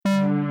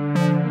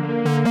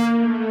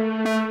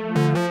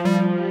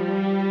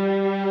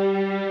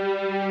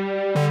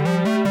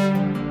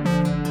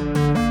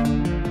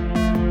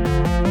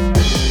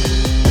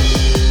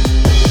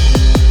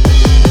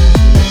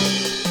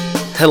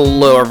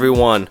Hello,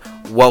 everyone.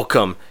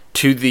 Welcome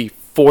to the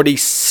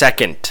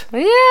 42nd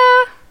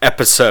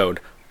episode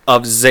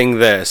of Zing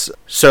This.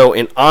 So,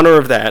 in honor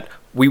of that,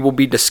 we will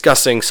be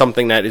discussing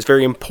something that is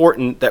very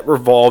important that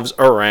revolves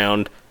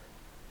around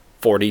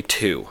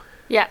 42.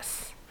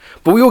 Yes.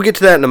 But we will get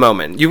to that in a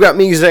moment. You got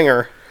me,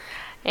 Zinger.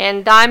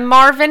 And I'm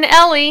Marvin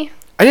Ellie.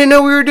 I didn't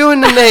know we were doing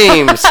the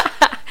names.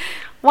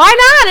 Why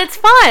not? It's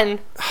fun.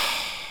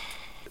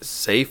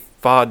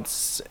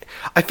 Zaphod.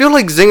 I feel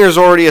like Zinger's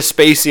already a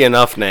spacey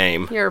enough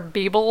name. You're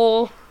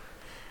Beeble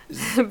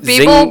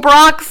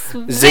Brox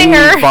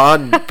Zinger.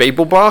 Zaphod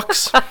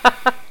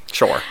Babelbox?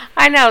 Sure.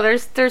 I know,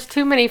 there's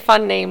too many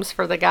fun names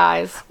for the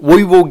guys.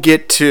 We will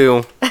get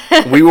to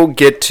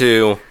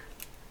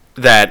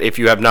that if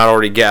you have not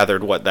already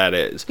gathered what that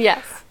is.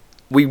 Yes.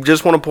 We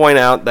just want to point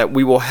out that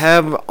we will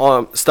have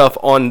stuff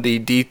on the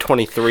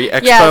D23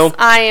 Expo. Yes,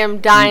 I am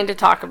dying to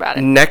talk about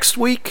it. Next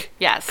week?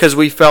 Yes. Because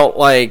we felt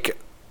like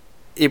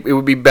it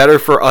would be better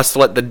for us to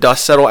let the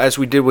dust settle as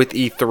we did with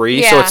E3.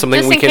 Yeah, so it's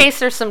something just in case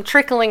there's some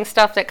trickling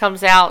stuff that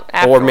comes out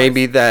afterwards. Or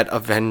maybe that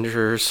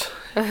Avengers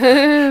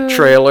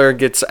trailer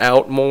gets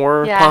out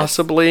more,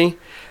 possibly.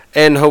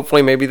 And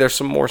hopefully maybe there's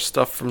some more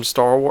stuff from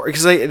Star Wars.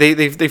 Because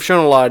they've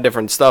shown a lot of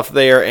different stuff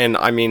there. And,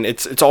 I mean,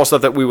 it's all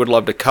stuff that we would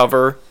love to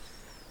cover.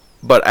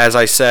 But as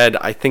I said,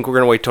 I think we're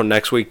going to wait till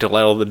next week to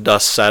let all the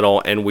dust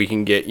settle. And we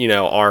can get,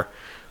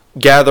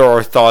 gather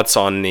our thoughts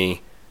on the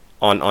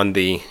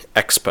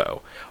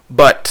expo.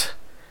 But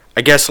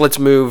I guess let's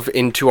move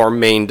into our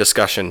main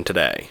discussion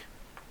today.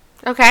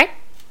 Okay.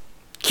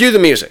 Cue the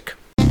music.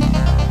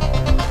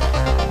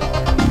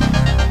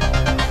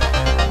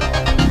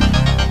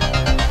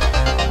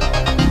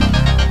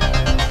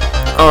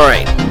 All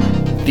right.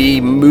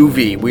 The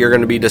movie we are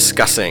going to be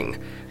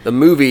discussing. The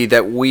movie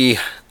that we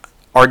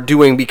are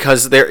doing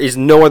because there is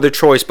no other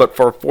choice but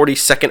for a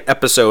 42nd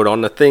episode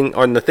on the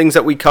things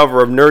that we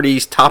cover of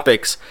nerdy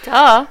topics.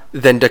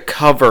 Than to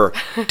cover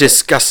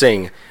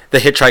discussing The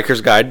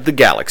Hitchhiker's Guide to the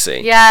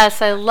Galaxy.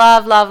 Yes, I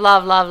love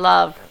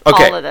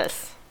all of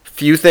this.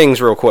 Few things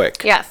real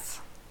quick. Yes.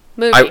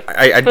 Movie.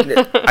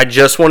 I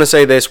just want to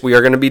say this. We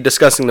are going to be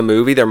discussing the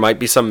movie. There might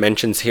be some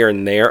mentions here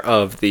and there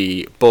of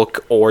the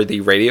book or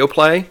the radio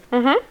play.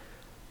 Mm-hmm.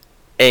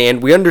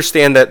 And we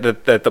understand that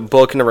the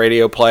book and the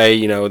radio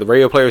play, the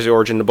radio play is the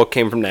origin, the book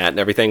came from that and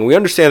everything. We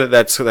understand that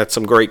that's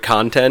some great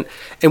content.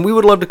 And we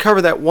would love to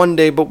cover that one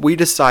day, but we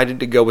decided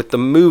to go with the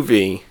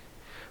movie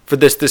for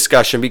this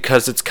discussion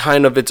because it's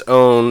kind of its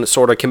own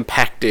sort of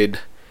compacted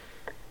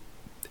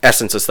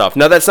essence of stuff.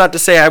 Now, that's not to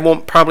say I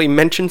won't probably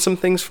mention some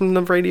things from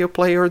the radio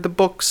play or the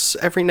books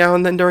every now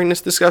and then during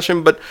this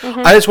discussion, but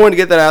I just wanted to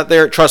get that out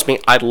there. Trust me,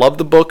 I love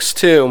the books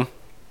too.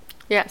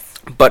 Yes.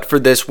 But for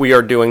this, we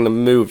are doing the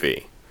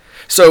movie.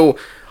 So,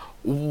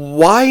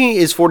 why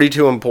is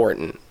 42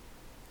 important,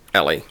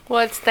 Ellie? Well,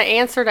 it's the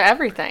answer to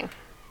everything.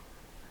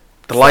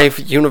 The life,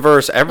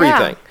 universe,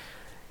 everything. Yeah.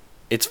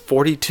 It's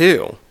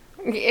 42.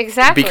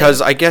 Exactly.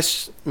 Because I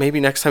guess maybe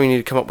next time you need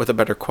to come up with a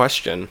better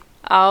question.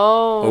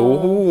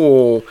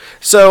 Oh.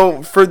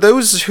 So, for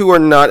those who are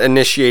not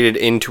initiated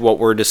into what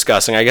we're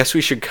discussing, I guess we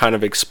should kind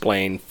of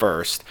explain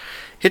first.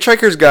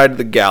 Hitchhiker's Guide to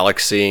the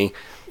Galaxy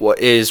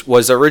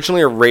was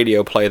originally a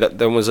radio play that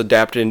then was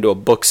adapted into a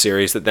book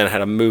series that then had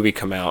a movie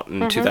come out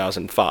in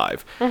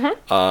 2005.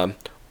 Mm-hmm.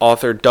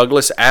 Author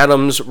Douglas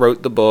Adams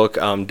wrote the book,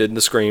 did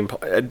the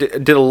screenplay,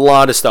 did a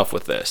lot of stuff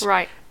with this.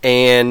 Right.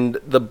 And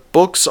the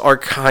books are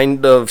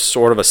kind of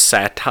sort of a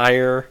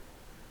satire.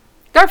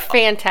 They're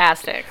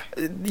fantastic.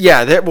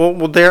 Yeah,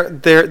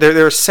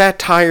 they're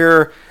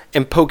satire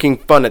and poking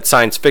fun at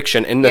science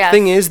fiction. And the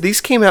thing is,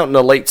 these came out in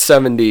the late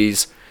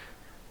 70s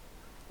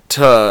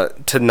to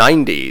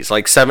 90s,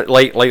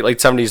 like late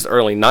 70s,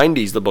 early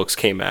 90s. The books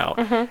came out,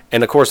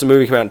 and of course the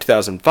movie came out in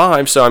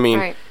 2005. So I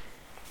mean,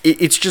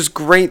 it's just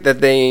great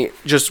that they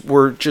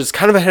were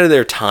kind of ahead of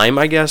their time,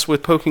 I guess,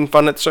 with poking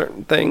fun at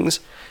certain things.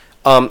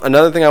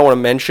 Another thing I want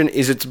to mention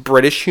is it's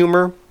British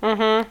humor.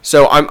 Mm-hmm.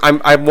 So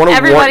I want to.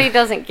 Everybody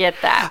doesn't get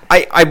that.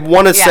 I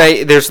want to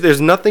say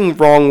there's nothing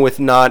wrong with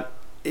not.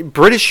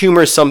 British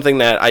humor is something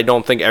that I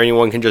don't think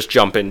anyone can just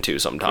jump into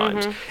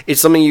sometimes. Mm-hmm.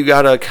 It's something you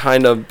gotta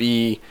kind of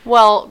be...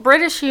 Well,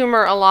 British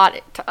humor a lot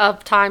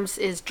of times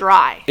is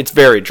dry. It's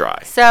very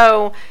dry.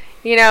 So,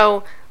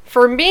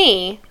 for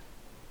me,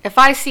 if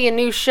I see a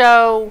new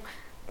show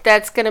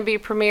that's going to be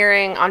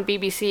premiering on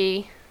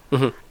BBC,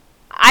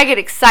 I get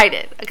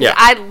excited. Because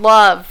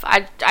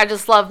I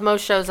just love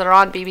most shows that are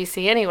on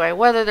BBC anyway,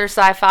 whether they're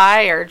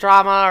sci-fi or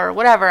drama or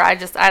whatever. I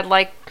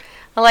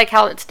like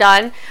how it's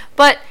done,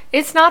 but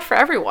it's not for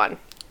everyone.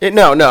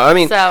 No. I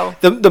mean,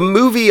 the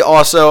movie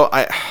also,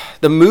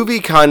 the movie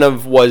kind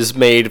of was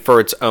made for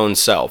its own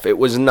self. It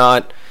was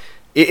not.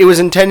 It was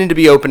intended to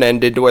be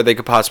open-ended to where they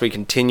could possibly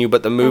continue,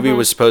 but the movie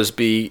was supposed to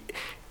be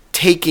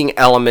taking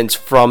elements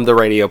from the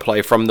radio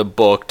play, from the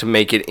book, to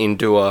make it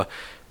into a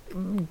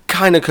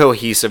kind of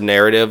cohesive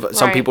narrative. Right.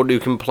 Some people do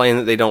complain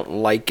that they don't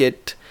like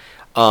it.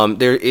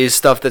 There is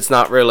stuff that's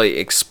not really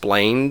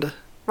explained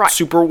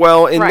super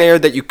well in Right. there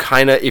that you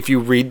kind of, if you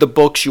read the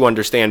books, you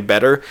understand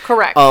better.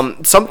 Correct.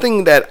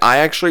 Something that I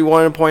actually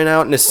want to point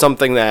out, and it's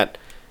something that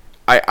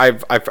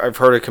I've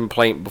heard a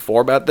complaint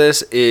before about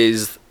this,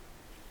 is,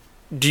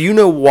 do you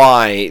know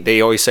why they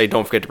always say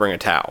don't forget to bring a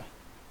towel?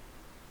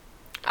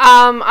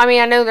 I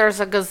mean, I know there's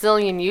a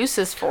gazillion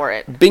uses for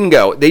it.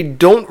 Bingo. They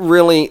don't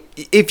really.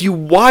 If you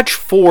watch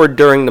Ford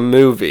during the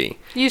movie,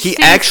 You he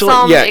see actually,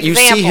 some you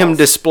see him examples.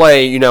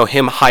 display,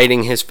 him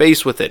hiding his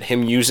face with it,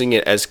 him using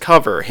it as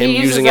cover, him He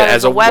uses using that it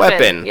as a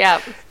weapon.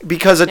 Yep.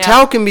 Because a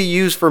towel can be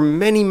used for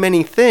many,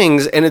 many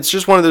things, and it's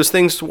just one of those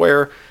things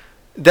where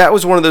that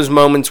was one of those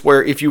moments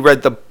where if you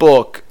read the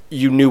book,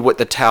 you knew what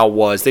the towel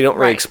was. They don't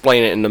really Right.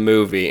 explain it in the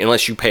movie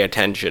unless you pay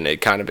attention.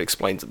 It kind of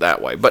explains it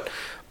that way. But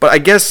I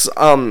guess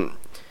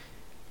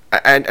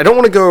I don't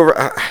want to go over.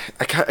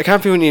 I kind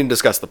of feel we need to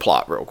discuss the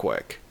plot real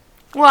quick.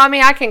 Well, I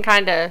mean, I can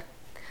kind of.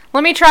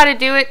 Let me try to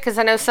do it because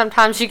I know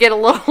sometimes you get a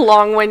little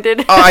long-winded.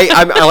 Like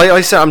I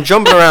said, I'm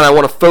jumping around. I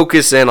want to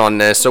focus in on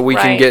this so we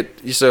can Right.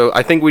 get. So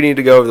I think we need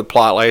to go over the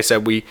plot. Like I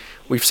said,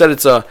 we've said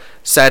it's a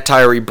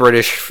satire-y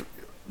British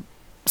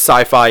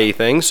sci-fi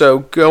thing. So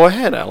go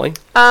ahead, Allie.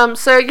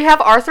 So you have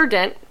Arthur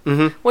Dent,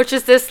 which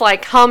is this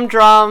like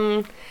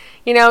humdrum.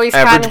 He's Average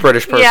kinda,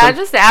 British person. Yeah,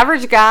 just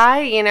average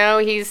guy.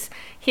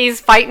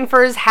 He's fighting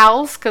for his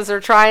house because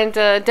they're trying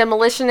to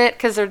demolition it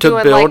because they're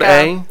doing build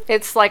like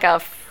it's like a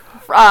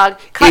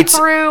cut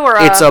through or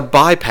it's a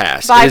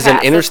bypass. It is an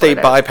bypass, interstate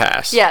that's what it is.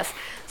 bypass. Yes.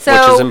 So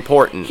which is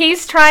important.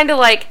 He's trying to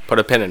like Put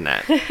a pin in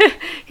that.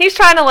 he's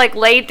trying to like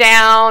lay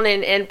down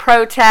and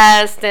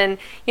protest and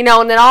and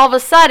then all of a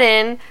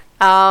sudden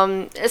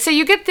so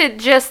you get the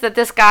gist that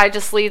this guy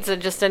just leads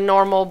a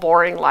normal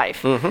boring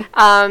life.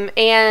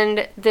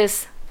 And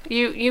this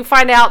you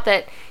find out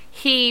that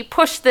he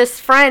pushed this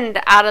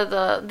friend out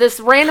of this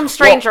random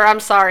stranger. Well, I'm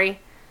sorry.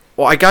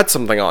 Well, I got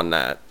something on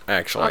that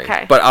actually.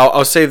 Okay. But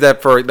I'll save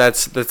that for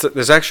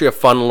there's actually a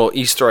fun little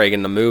Easter egg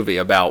in the movie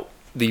about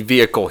the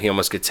vehicle he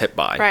almost gets hit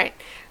by. Right.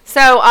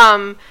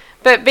 So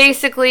but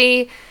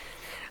basically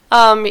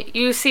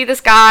you see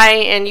this guy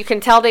and you can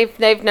tell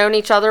they've known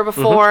each other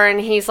before and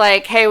he's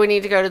like, "Hey, we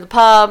need to go to the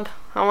pub.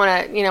 I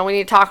want to, we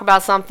need to talk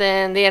about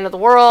something, the end of the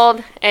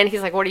world." And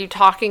he's like, "What are you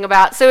talking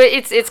about?" So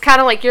it's kind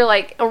of like you're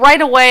like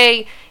right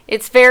away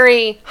it's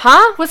very,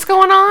 what's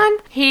going on?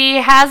 He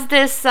has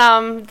this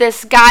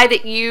this guy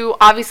that you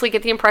obviously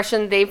get the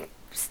impression they've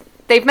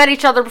met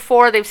each other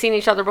before, they've seen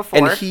each other before.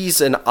 And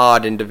he's an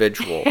odd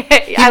individual.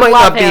 He I might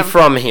love not him. be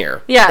from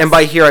here. Yes. And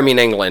by here I mean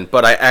England,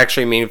 but I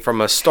actually mean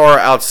from a star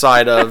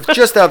outside of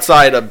just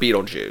outside of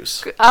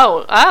Beetlejuice.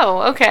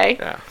 Oh, okay.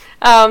 Yeah.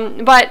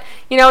 But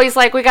he's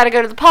like, "We got to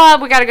go to the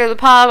pub.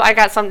 I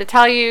got something to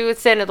tell you.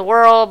 It's the end of the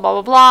world, blah,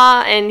 blah,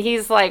 blah." And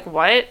he's like,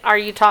 "What are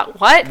you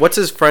what?" What's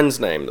his friend's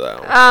name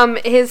though?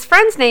 His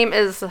friend's name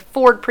is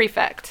Ford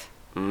Prefect.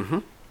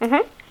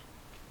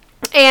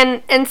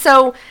 And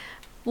so,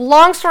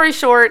 long story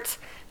short,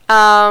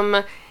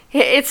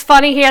 it's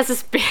funny. He has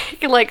this big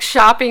like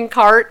shopping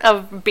cart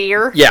of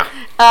beer. Yeah.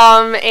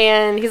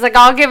 And he's like,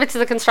 "I'll give it to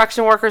the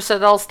construction workers so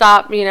they'll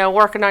stop,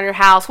 working on your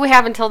house. We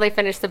have until they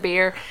finish the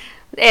beer."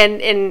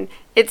 And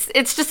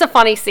it's just a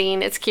funny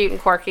scene. It's cute and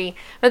quirky.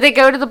 But they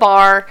go to the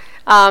bar,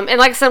 and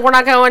like I said, we're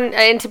not going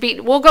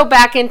into we'll go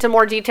back into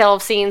more detail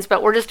of scenes,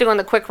 but we're just doing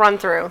the quick run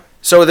through.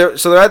 So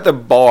they're at the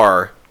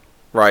bar,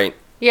 right?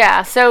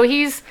 Yeah. So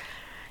he's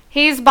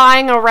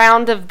buying a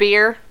round of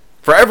beer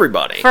For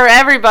everybody.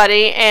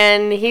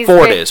 and he's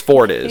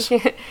Ford is.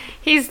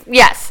 he's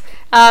yes,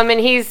 and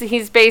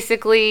he's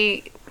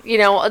basically.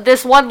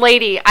 This one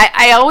lady,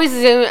 I always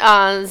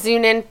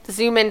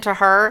zoom into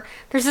her.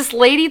 There's this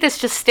lady that's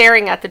just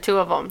staring at the two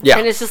of them. Yeah.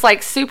 And it's just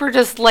like super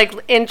just like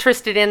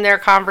interested in their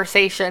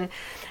conversation.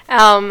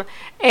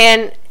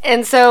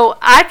 And so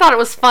I thought it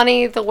was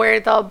funny where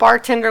the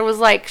bartender was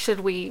like,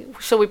 should we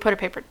put a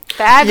paper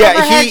bag over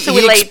her head? Should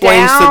we lay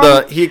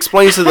down? He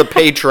explains to the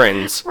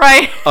patrons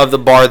Right. of the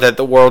bar that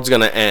the world's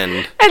gonna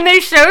end. And they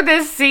show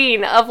this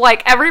scene of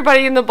like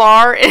everybody in the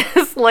bar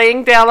is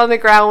laying down on the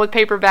ground with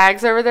paper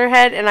bags over their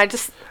head, and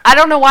I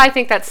don't know why I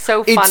think that's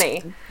so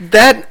funny.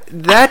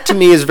 That to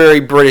me is very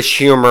British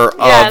humor.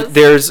 Of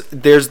Yes.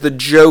 there's the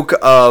joke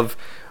of,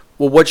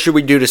 well, what should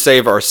we do to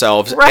save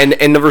ourselves? Right.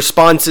 And the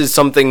response is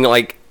something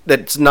like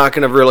that's not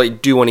going to really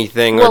do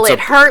anything. Will it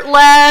hurt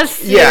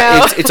less?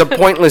 Yeah, it's a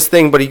pointless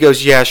thing. But he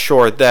goes, yeah,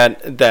 sure,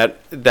 that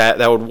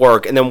would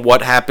work. And then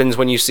what happens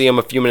when you see him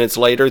a few minutes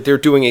later? They're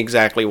doing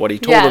exactly what he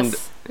told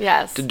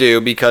them to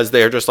do because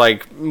they're just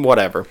like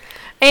whatever.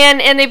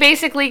 And they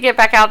basically get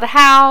back out of the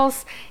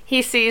house.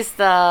 He sees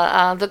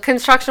the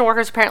construction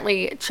workers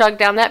apparently chug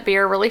down that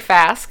beer really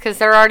fast because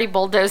they're already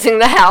bulldozing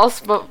the house.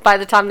 But by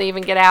the time they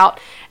even get out,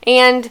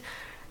 and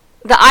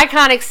the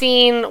iconic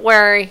scene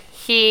where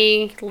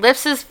he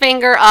lifts his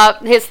finger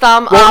up, his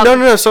thumb up.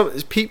 No.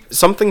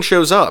 Something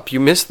shows up. You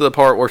missed the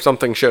part where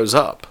something shows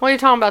up. What are you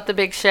talking about? The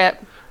big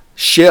ship?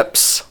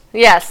 Ships.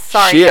 Yes.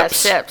 Sorry.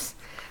 Ships. Yes, ships.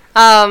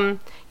 And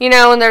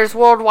there's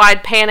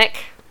worldwide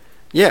panic.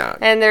 Yeah.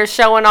 And they're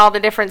showing all the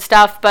different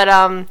stuff, but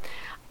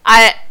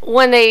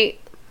when they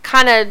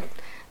kind of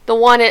the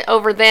one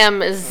over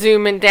them is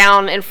zooming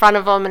down in front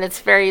of them, and it's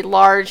very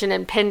large and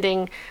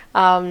impending.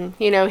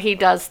 He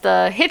does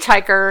the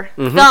hitchhiker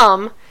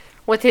thumb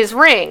with his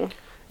ring.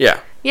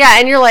 Yeah. Yeah,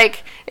 and you're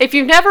like, if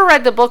you've never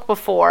read the book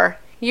before,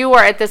 you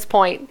are at this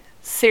point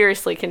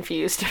seriously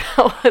confused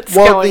about what's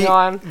going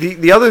on.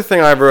 The other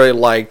thing I really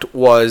liked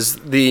was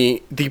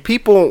the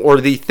people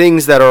or the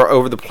things that are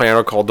over the planet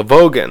are called the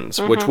Vogons,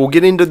 which we'll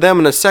get into them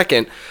in a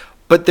second,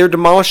 but they're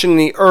demolishing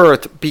the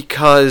Earth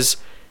because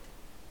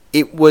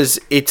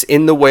it's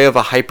in the way of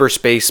a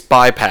hyperspace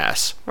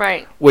bypass.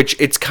 Right. Which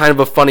it's kind of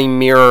a funny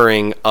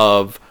mirroring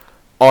of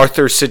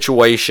Arthur's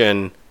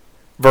situation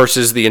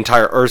versus the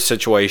entire Earth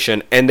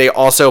situation. And they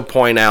also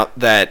point out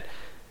that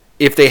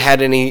if the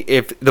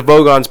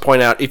Vogons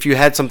point out, if you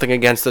had something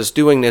against us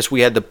doing this,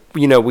 we've had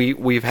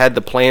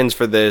the plans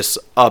for this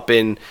up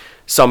in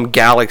some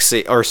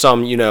galaxy or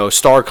some,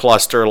 star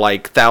cluster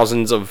like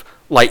thousands of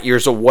light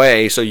years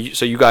away, so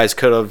you guys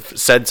could have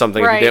said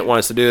something if you didn't want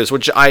us to do this,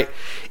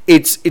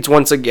 it's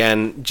once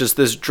again just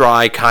this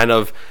dry kind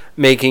of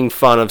making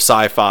fun of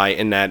sci-fi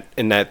in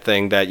that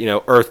thing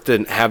that Earth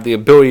didn't have the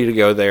ability to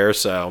go there,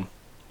 so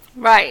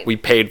we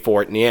paid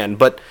for it in the end.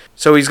 But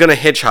so he's gonna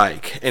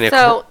hitchhike, and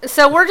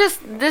so we're just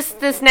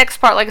this next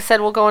part, like I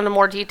said, we'll go into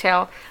more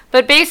detail,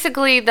 but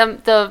basically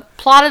the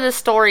plot of the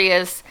story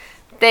is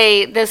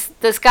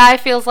this guy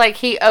feels like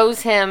he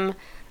owes him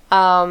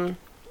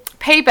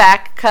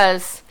payback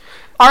because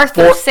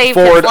Arthur saved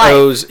his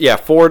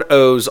life. Ford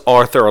owes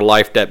Arthur a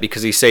life debt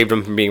because he saved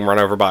him from being run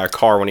over by a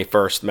car when he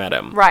first met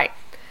him. Right.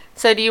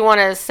 So do you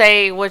want to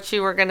say what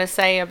you were going to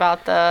say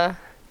about the...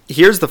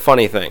 Here's the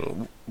funny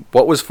thing.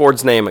 What was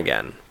Ford's name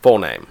again? Full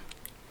name?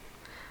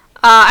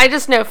 I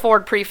just know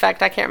Ford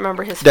Prefect. I can't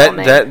remember his full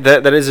name.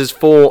 That is his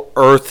full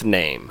Earth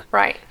name.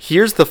 Right.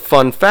 Here's the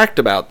fun fact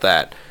about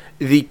that.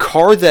 The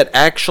car that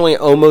actually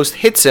almost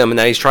hits him and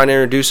that he's trying to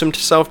introduce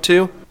himself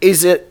to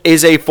is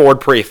a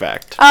Ford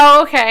Prefect.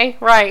 Oh, okay,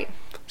 right.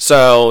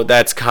 So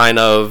that's kind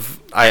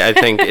of, I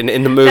think,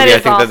 in the movie, I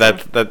think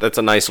awesome. that's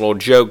a nice little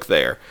joke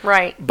there.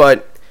 Right.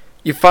 But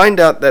you find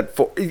out that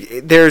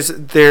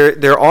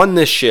they're on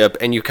this ship,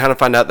 and you kind of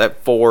find out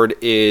that Ford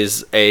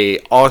is a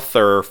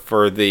author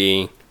for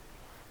the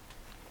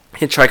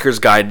Hitchhiker's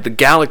Guide to the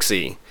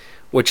Galaxy,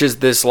 which is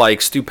this like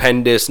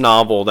stupendous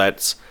novel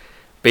that's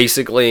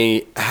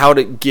basically how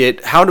to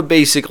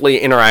basically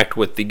interact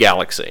with the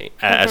galaxy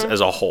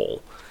as a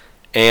whole.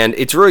 And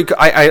it's really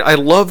I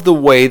love the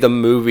way the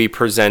movie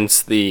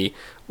presents the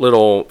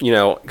little,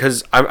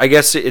 because I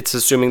guess it's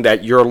assuming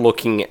that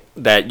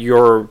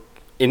you're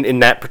in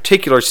that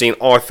particular scene,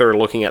 Arthur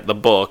looking at the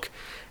book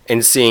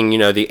and seeing,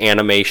 the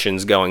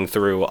animations going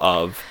through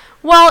of...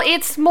 Well,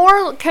 it's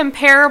more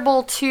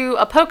comparable to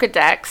a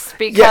Pokedex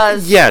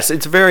because... Yes,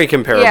 it's very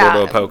comparable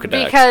to a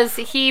Pokedex. Because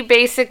he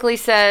basically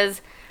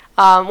says...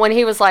 when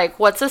he was like,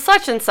 "What's a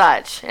such and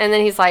such?" and then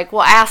he's like,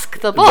 "Well,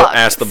 ask the book."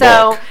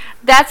 So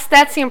that's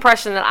the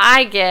impression that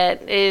I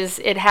get is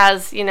it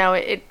has,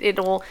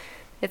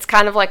 it's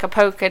kind of like a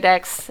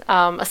Pokedex,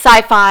 a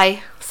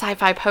sci-fi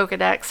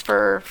Pokedex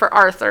for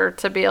Arthur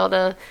to be able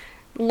to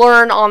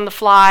learn on the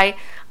fly.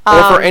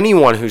 Or for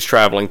anyone who's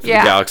traveling through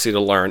the galaxy to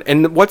learn.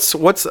 And what's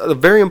a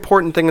very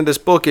important thing in this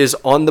book is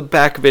on the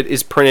back of it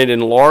is printed in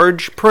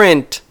large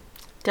print.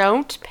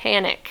 Don't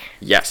panic.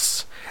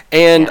 Yes.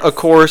 And of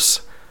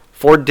course,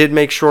 Ford did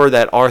make sure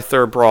that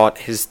Arthur brought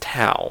his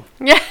towel.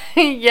 Yeah,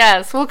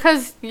 yes. Well,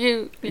 because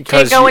you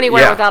can't go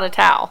anywhere without a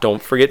towel.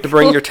 Don't forget to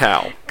bring your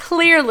towel.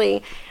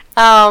 Clearly.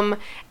 And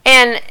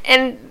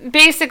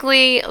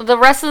basically, the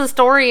rest of the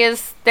story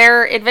is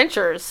their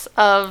adventures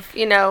of,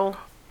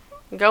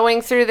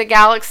 going through the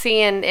galaxy,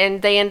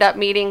 and they end up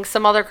meeting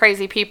some other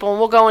crazy people. And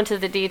we'll go into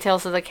the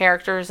details of the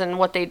characters and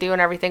what they do and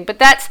everything. But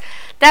that's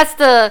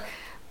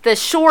the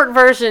short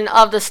version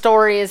of the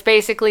story is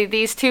basically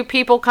these two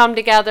people come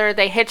together.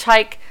 They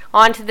hitchhike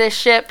onto this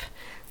ship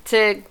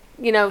to,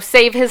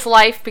 save his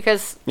life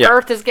because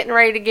Earth is getting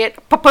ready to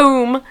get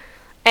boom,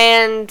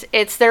 and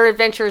it's their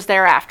adventures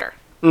thereafter.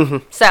 Mm-hmm.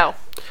 So,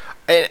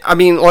 I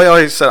mean, like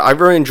I said, I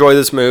really enjoy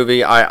this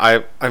movie.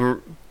 I'm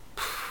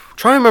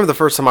trying to remember the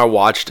first time I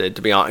watched it,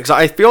 to be honest, because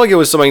I feel like it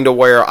was something to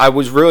where I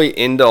was really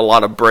into a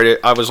lot of British.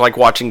 I was like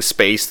watching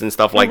Spaced and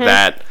stuff like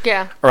that.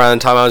 Yeah. Around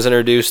the time I was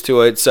introduced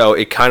to it, so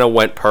it kind of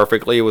went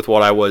perfectly with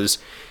what I was,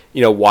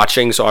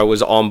 watching. So I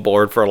was on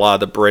board for a lot of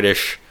the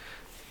British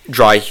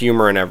dry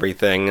humor and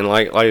everything. And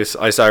like I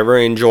said, I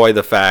really enjoy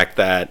the fact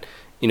that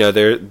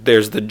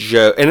there's the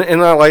joke,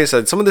 and like I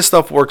said, some of this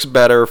stuff works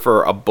better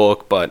for a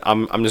book, but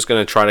I'm just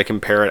gonna try to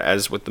compare it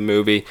as with the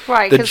movie,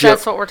 right? Because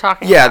that's what we're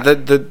talking about. Yeah,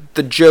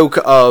 the joke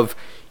of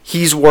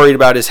he's worried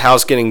about his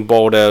house getting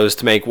bulldozed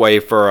to make way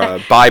for a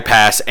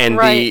bypass, and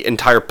the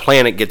entire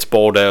planet gets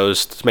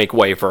bulldozed to make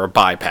way for a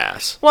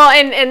bypass. Well,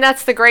 and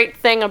that's the great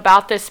thing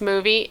about this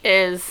movie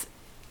is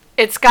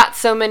it's got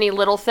so many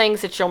little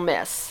things that you'll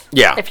miss.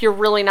 Yeah, if you're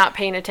really not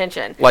paying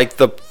attention, like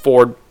the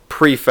Ford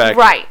prefect.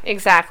 Right,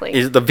 exactly.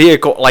 Is the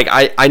vehicle, like,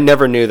 I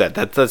never knew that.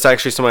 That's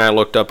actually something I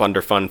looked up under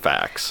fun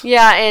facts.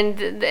 Yeah,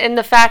 and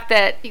the fact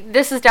that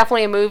this is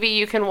definitely a movie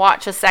you can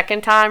watch a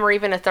second time or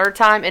even a third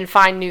time and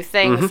find new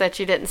things that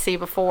you didn't see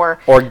before.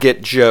 Or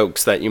get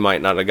jokes that you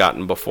might not have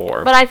gotten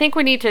before. But I think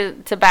we need to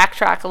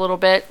backtrack a little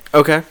bit.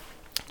 Okay.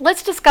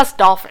 Let's discuss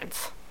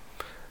dolphins.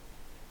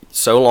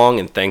 So long,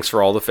 and thanks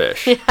for all the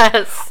fish.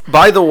 Yes.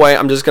 By the way,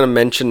 I'm just going to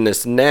mention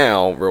this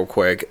now real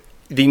quick.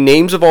 The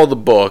names of all the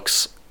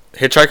books: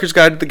 Hitchhiker's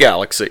Guide to the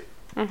Galaxy,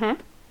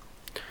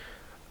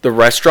 The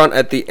Restaurant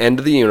at the End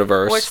of the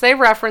Universe, Which they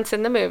reference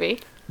in the movie.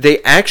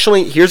 They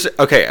actually let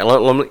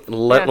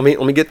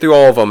me get through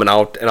all of them, and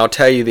I'll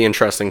tell you the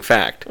interesting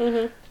fact.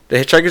 The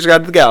Hitchhiker's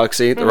Guide to the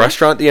Galaxy, The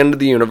Restaurant at the End of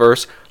the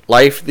Universe,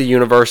 Life, the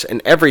Universe,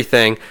 and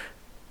Everything,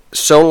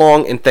 So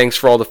Long, and Thanks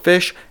for All the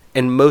Fish,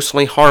 and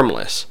Mostly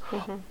Harmless.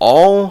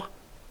 All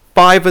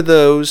 5 of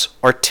those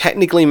are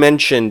technically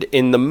mentioned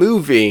in the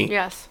movie.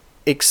 Yes.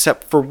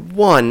 Except for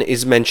one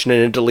is mentioned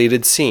in a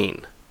deleted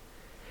scene.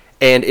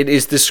 And it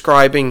is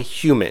describing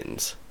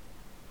humans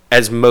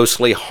as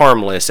mostly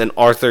harmless, and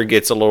Arthur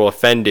gets a little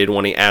offended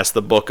when he asks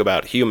the book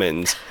about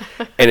humans,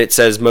 and it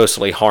says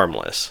mostly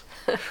harmless.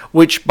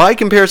 Which, by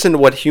comparison to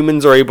what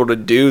humans are able to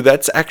do,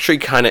 that's actually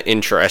kind of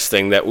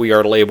interesting that we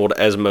are labeled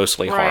as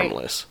mostly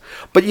harmless.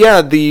 But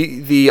yeah,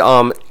 the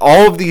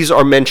all of these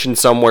are mentioned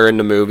somewhere in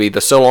the movie. The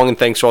So Long and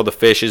Thanks for All the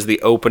Fish is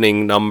the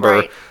opening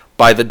number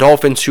by the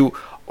dolphins, who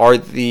are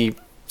the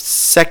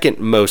second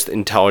most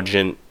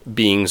intelligent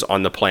beings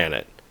on the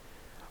planet.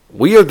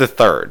 We are the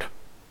third.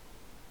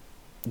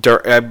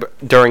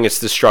 During its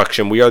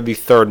destruction, we are the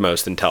third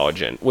most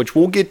intelligent, which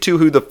we'll get to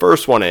who the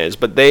first one is,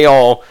 but they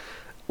all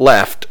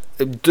left.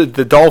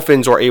 The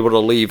dolphins were able to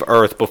leave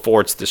Earth before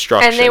its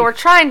destruction. And they were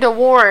trying to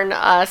warn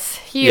us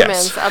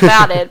humans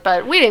about it,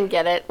 but we didn't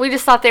get it. We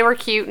just thought they were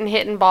cute and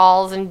hitting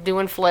balls and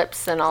doing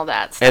flips and all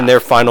that stuff. And their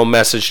final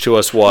message to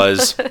us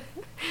was...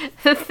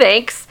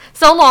 Thanks.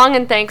 So long,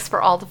 and thanks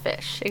for all the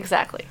fish.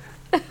 Exactly.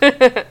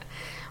 But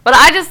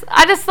I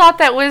just thought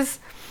that was...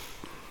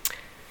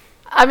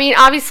 I mean,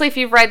 obviously, if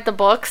you've read the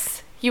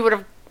books, you would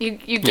have...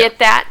 You get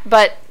that,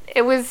 but...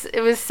 It was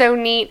so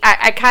neat.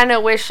 I kind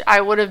of wish I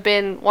would have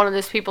been one of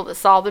those people that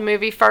saw the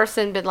movie first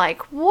and been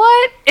like,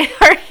 what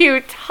are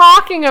you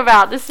talking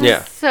about? This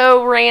is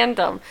so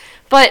random.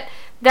 But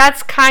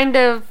that's kind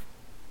of...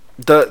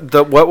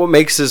 The what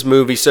makes this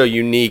movie so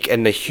unique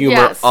and the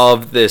humor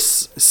of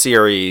this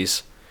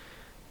series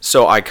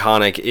so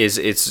iconic is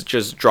it's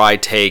just dry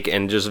take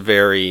and just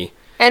very...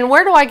 And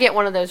where do I get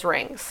one of those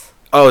rings?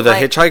 Oh, the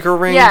hitchhiker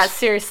rings? Yeah,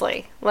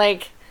 seriously.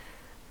 Like...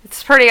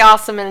 It's pretty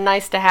awesome and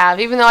nice to have,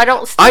 even though I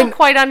don't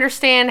quite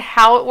understand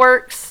how it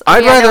works.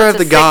 I'd rather have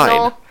the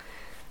guide.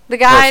 The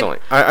guide? Personally.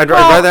 I'd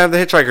rather have the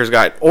Hitchhiker's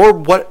Guide. Or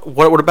what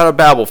about a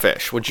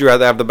Babelfish? Would you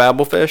rather have the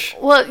Babelfish?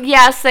 Well,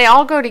 yes, they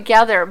all go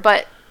together,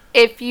 but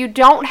if you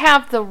don't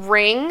have the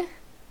ring,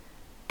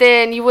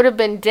 then you would have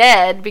been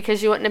dead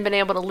because you wouldn't have been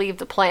able to leave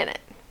the planet.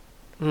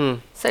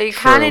 So you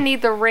kind of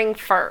need the ring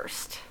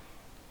first.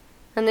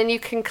 And then you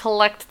can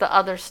collect the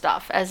other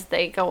stuff as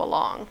they go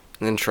along.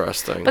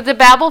 Interesting. But the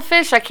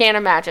Babelfish, I can't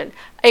imagine.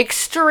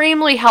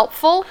 Extremely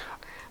helpful,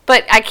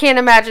 but I can't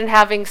imagine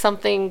having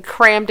something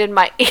crammed in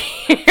my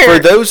ear. For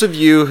those of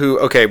you who,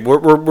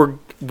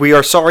 we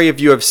are sorry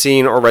if you have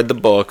seen or read the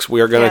books. We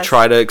are going to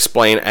try to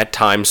explain at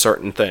times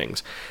certain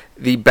things.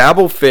 The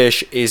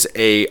Babelfish is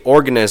a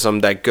organism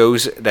that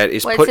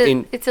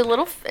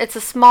it's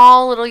a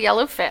small little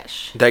yellow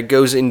fish that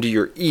goes into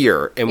your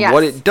ear, and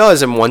what it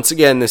does, and once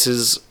again, this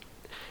is,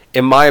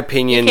 in my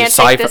opinion, you can't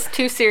take this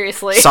too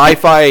seriously.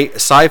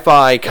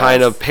 sci-fi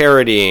kind of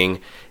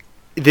parodying.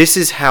 This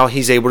is how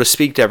he's able to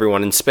speak to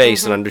everyone in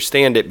space and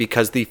understand it,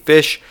 because the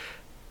fish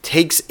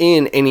takes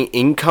in any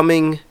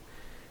incoming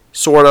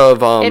sort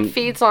of... it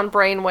feeds on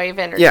brainwave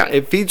energy. Yeah,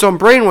 it feeds on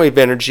brainwave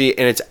energy,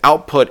 and its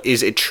output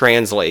is it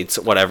translates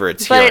whatever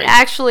it's hearing. But it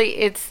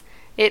actually,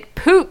 it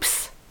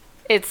poops.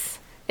 It's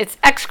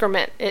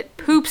excrement. It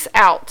poops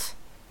out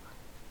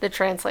the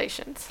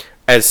translations.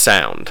 As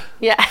sound.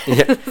 Yeah.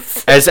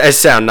 As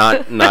sound,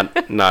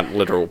 not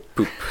literal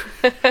poop.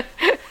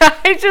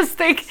 I just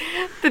think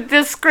the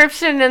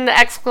description and the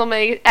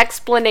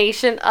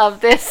explanation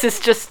of this is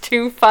just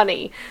too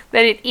funny.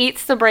 That it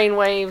eats the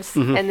brainwaves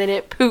and then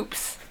it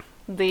poops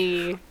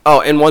the... Oh,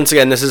 and once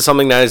again, this is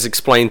something that is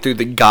explained through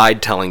the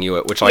guide telling you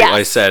it, which, like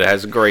I said,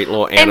 has great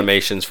little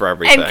animations for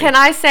everything. And can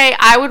I say,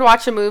 I would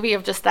watch a movie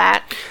of just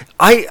that?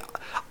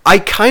 I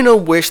kind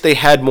of wish they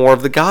had more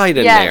of the guide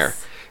in there.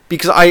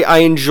 Because I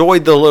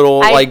enjoyed the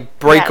little,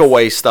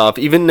 breakaway stuff.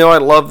 Even though I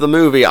love the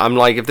movie, I'm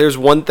like, if there's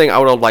one thing, I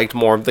would have liked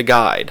more of the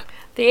guide.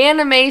 The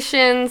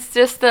animations,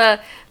 just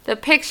the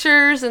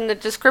pictures and the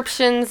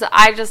descriptions,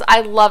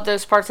 I love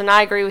those parts, and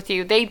I agree with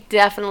you. They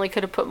definitely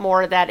could have put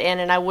more of that in,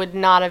 and I would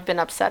not have been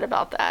upset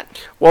about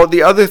that. Well,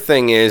 the other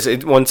thing is,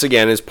 it once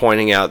again is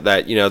pointing out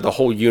that, the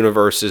whole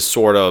universe is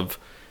sort of,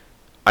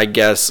 I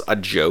guess, a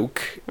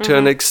joke to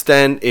an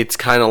extent. It's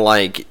kind of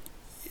like,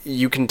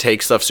 you can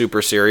take stuff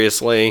super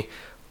seriously,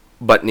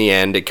 but in the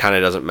end, it kind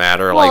of doesn't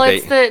matter. Well,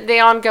 like it's the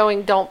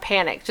ongoing don't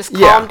panic. Just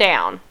calm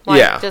down.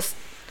 Like, just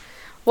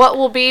what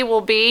will be,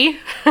 will be.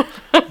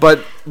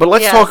 But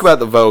let's talk about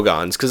the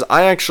Vogons, because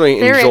I actually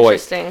They're enjoy.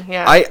 Interesting,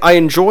 yeah. I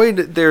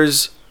enjoyed.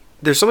 There's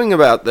something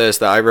about this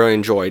that I really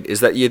enjoyed, is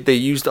that they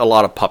used a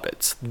lot of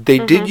puppets. They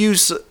did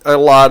use a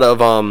lot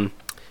of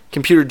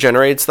computer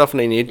generated stuff when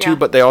they needed to,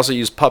 but they also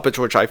used puppets,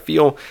 which I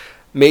feel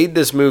made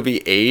this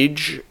movie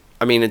age.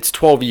 I mean, it's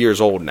 12 years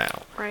old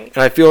now. Right.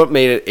 And I feel it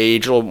made it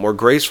age a little more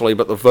gracefully,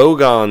 but the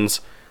Vogons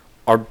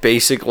are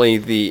basically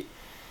the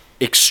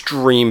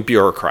extreme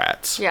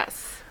bureaucrats.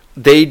 Yes.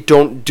 They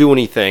don't do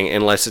anything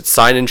unless it's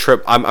sign and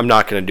trip. I'm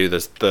not going to do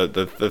this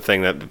the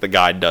thing that the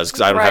guide does,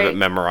 because I don't have it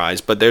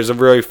memorized. But there's a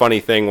really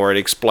funny thing where it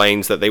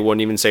explains that they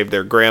wouldn't even save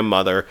their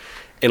grandmother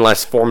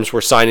unless forms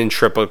were signed in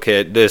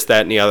triplicate, this,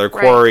 that, and the other,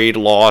 quarried,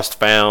 lost,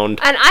 found.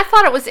 And I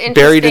thought it was interesting.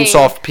 Buried in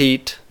soft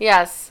peat.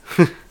 Yes.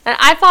 And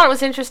I thought it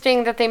was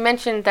interesting that they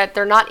mentioned that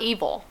they're not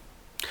evil.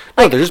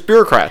 No, they're just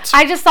bureaucrats.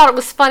 I just thought it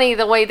was funny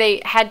the way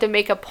they had to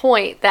make a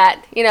point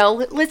that,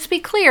 let's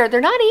be clear,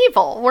 they're not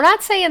evil. We're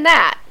not saying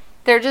that.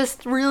 They're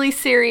just really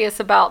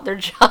serious about their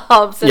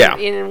jobs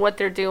and what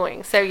they're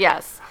doing. So,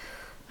 yes.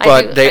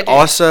 But they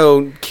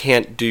also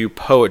can't do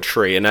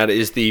poetry, and that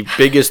is the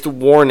biggest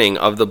warning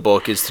of the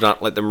book, is to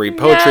not let them read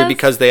poetry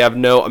because they have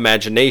no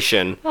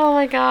imagination. Oh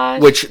my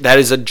gosh. Which, that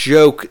is a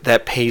joke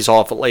that pays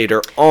off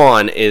later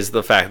on, is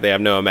the fact they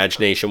have no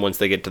imagination once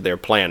they get to their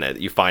planet.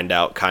 You find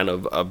out kind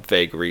of a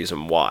vague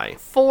reason why.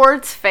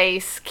 Ford's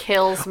face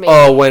kills me.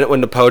 Oh,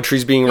 when the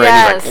poetry's being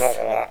read, he's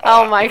like...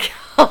 Oh my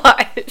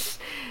gosh.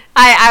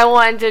 I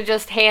wanted to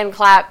just hand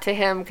clap to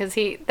him, because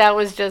it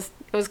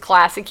was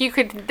classic. You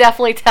could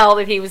definitely tell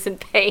that he was in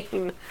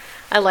pain.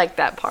 I like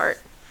that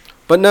part.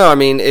 But no, I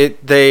mean,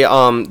 they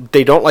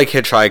don't like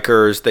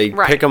hitchhikers. They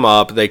pick them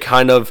up. They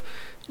kind of,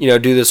 do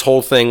this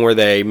whole thing where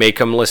they make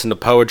them listen to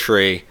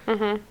poetry.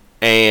 Mm-hmm.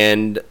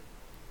 And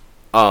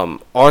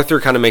Arthur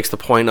kind of makes the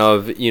point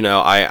of,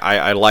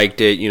 I liked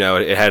it.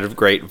 It had a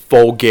great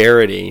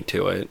vulgarity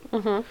to it.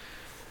 Mm-hmm.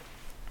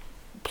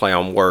 Play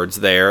on words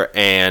there.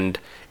 And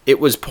it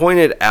was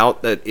pointed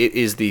out that it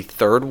is the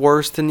third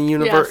worst in the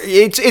universe.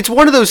 Yes. It's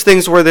one of those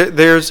things where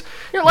there's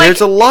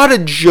a lot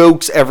of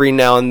jokes every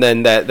now and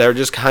then that they're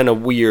just kind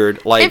of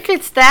weird. Like, if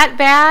it's that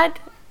bad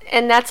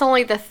and that's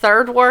only the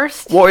third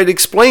worst. Well, it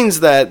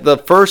explains that the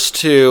first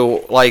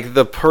two, like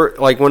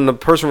when the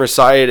person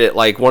recited it,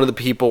 like one of the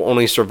people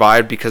only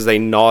survived because they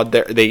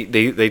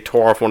they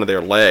tore off one of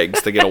their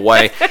legs to get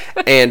away,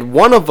 and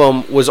one of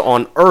them was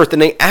on Earth,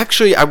 and they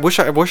actually, I wish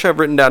I've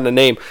written down the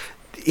name.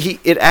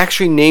 It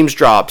actually names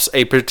drops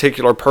a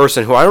particular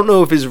person who I don't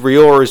know if is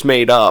real or is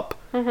made up,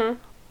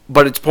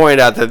 but it's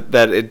pointed out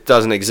that it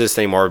doesn't exist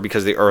anymore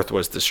because the Earth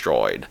was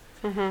destroyed.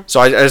 Mm-hmm.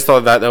 So I just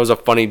thought that was a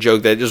funny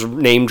joke that just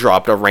name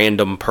dropped a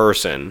random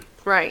person.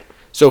 Right.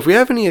 So if we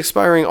have any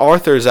aspiring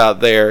authors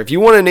out there, if you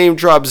want to name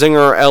drop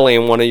Zinger or Ellie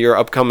in one of your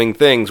upcoming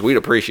things, we'd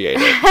appreciate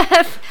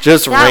it.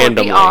 Just that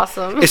randomly. Would be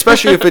awesome.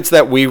 Especially if it's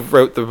that we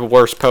wrote the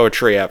worst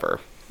poetry ever.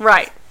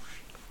 Right.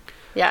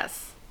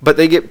 Yes. But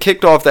they get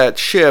kicked off that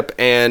ship,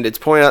 and it's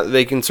pointed out that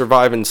they can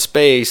survive in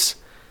space,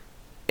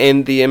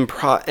 and the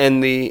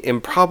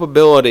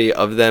improbability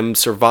of them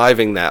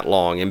surviving that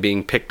long and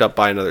being picked up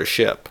by another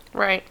ship.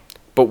 Right.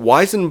 But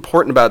why is it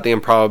important about the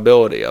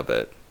improbability of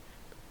it?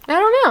 I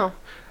don't know.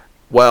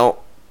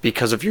 Well,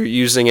 because if you're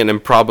using an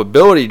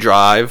improbability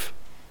drive,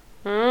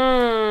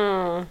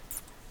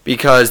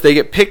 because they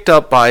get picked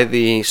up by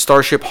the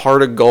starship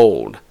Heart of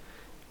Gold.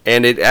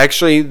 And it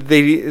actually,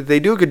 they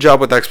do a good job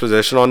with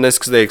exposition on this,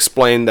 because they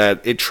explain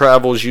that you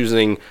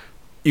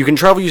can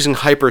travel using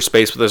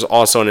hyperspace, but there's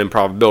also an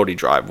improbability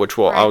drive, which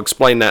I'll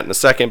explain that in a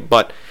second.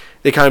 But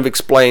they kind of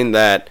explain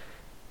that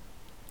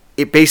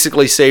it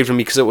basically saved them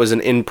because it was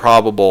an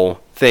improbable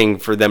thing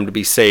for them to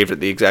be saved at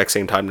the exact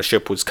same time the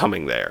ship was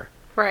coming there.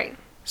 Right.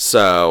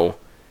 So,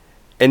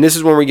 and this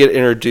is when we get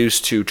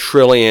introduced to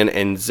Trillian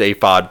and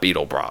Zaphod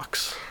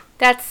Beetlebrox.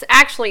 That's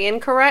actually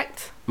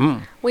incorrect.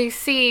 We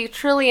see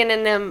Trillian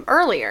in them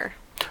earlier.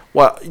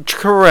 Well,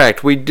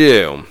 correct, we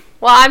do.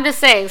 Well, I'm just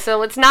saying,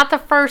 so it's not the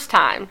first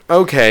time.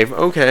 Okay.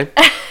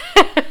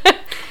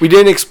 We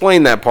didn't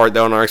explain that part,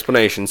 though, in our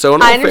explanation. So,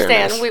 in all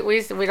understand.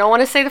 Fairness, we don't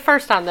want to say the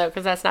first time, though,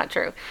 because that's not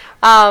true.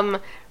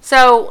 But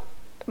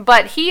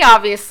he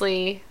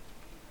obviously,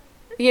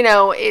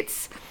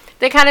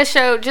 they kind of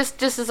show,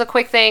 just as a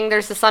quick thing,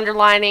 there's this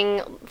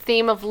underlining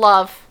theme of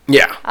love.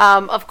 Yeah.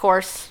 Of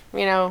course,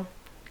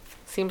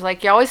 seems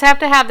like you always have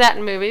to have that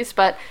in movies,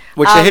 but...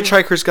 Which the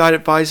Hitchhiker's Guide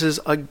advises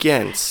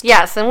against.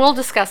 Yes, and we'll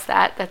discuss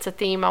that. That's a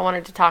theme I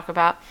wanted to talk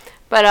about.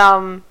 But,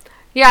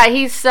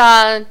 he's,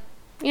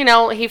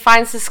 he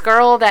finds this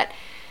girl that...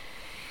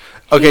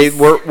 Okay,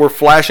 we're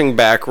flashing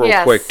back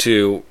real quick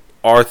to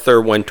Arthur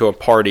went to a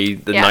party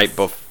the night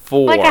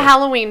before. Like a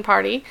Halloween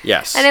party.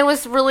 Yes. And it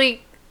was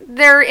really...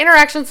 Their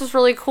interactions was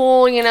really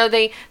cool.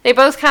 They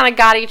both kind of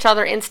got each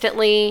other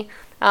instantly.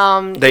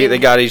 They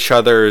got each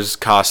other's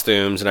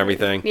costumes and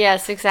everything.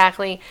 Yes,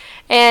 exactly.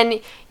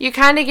 And you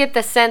kind of get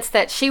the sense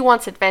that she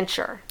wants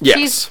adventure.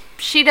 Yes.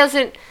 She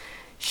doesn't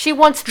she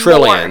wants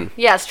Trillian. more.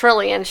 Yes,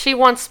 Trillian. She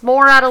wants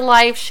more out of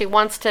life. She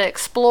wants to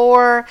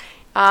explore.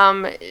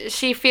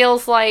 She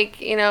feels like,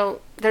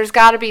 there's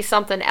got to be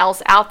something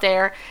else out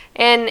there.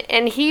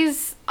 And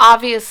he's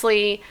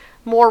obviously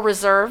more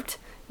reserved,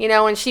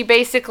 and she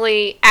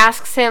basically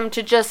asks him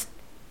to just,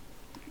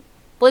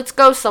 let's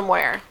go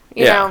somewhere,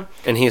 you know.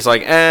 And he's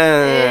like,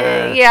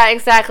 Yeah,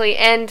 exactly.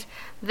 And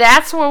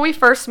that's where we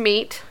first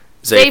meet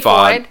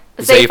Zaphod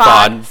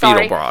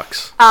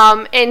Beetlebrox.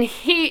 And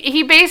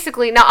he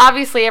basically, now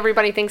obviously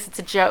everybody thinks it's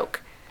a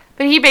joke,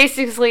 but he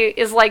basically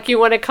is like, you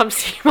want to come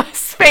see my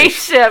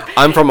spaceship?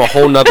 I'm from a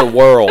whole nother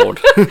world.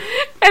 And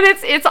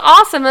it's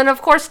awesome. And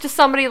of course, to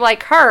somebody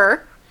like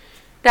her,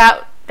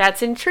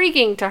 that's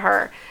intriguing to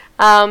her.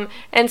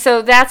 And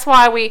so that's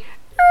why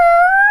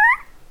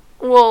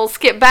we'll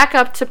skip back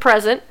up to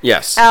present.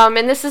 Yes.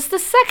 And this is the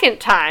second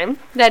time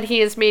that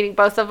he is meeting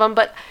both of them,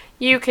 but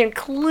you can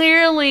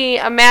clearly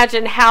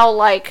imagine how,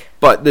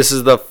 But this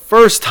is the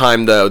first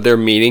time, though, they're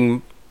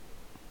meeting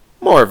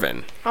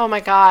Marvin. Oh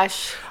my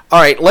gosh. All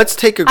right, let's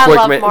take a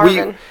quick minute.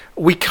 Marvin.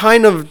 We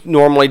kind of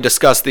normally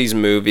discuss these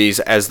movies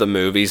as the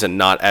movies and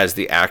not as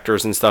the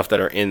actors and stuff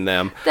that are in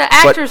them. The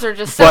actors are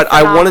just so But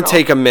phenomenal. I want to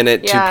take a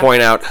minute to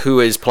point out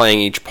who is playing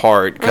each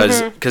part,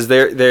 because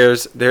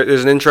there's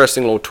an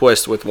interesting little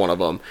twist with one of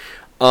them.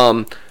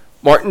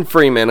 Martin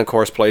Freeman, of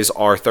course, plays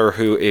Arthur,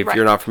 who, if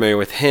you're not familiar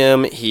with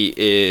him,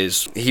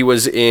 he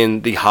was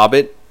in the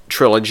Hobbit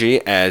trilogy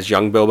as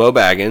young Bilbo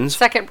Baggins.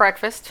 Second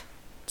breakfast.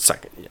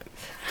 Yeah.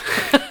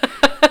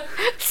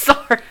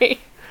 Sorry.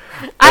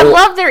 I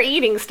love their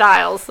eating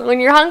styles. When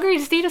you're hungry,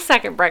 just eat a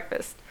second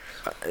breakfast.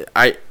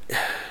 I'm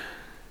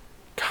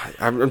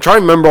trying to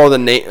remember all the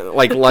names,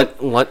 like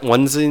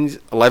Levensies.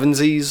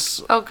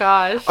 Oh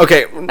gosh.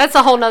 Okay. That's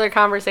a whole nother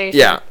conversation.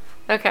 Yeah.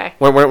 Okay.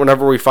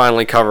 Whenever we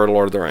finally cover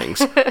Lord of the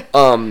Rings.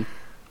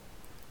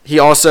 He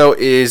also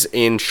is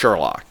in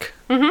Sherlock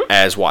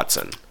as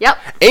Watson. Yep.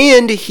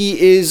 And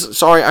he is,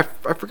 sorry, I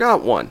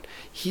forgot one.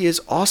 He is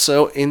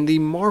also in the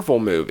Marvel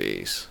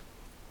movies.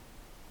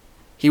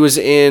 He was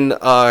in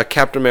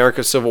Captain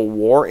America Civil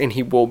War, and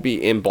he will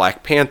be in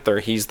Black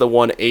Panther. He's the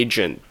one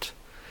agent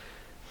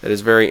that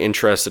is very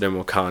interested in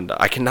Wakanda.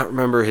 I cannot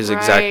remember his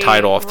exact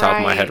title off the top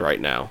of my head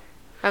right now.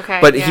 Okay.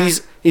 But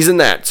he's in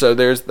that, so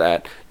there's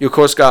that. You, of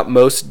course, got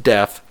Mos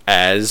Def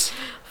as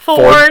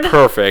Ford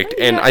Perfect,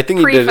 and I think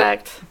he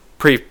Prefect.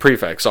 did...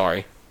 Prefect,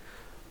 sorry.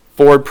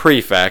 Ford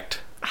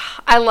Prefect.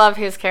 I love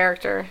his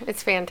character.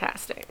 It's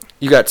fantastic.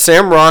 You got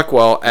Sam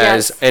Rockwell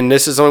as, and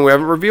this is something we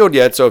haven't revealed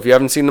yet, so if you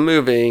haven't seen the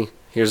movie...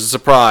 Here's a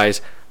surprise.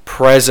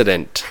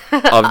 President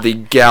of the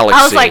Galaxy.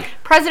 I was like,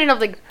 President of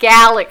the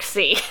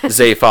Galaxy.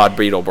 Zaphod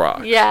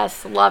Beetlebrox.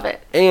 Yes, love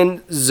it. And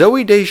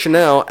Zooey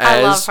Deschanel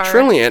as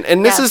Trillian.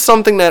 And this is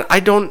something that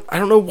I don't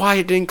know why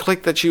it didn't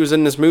click that she was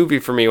in this movie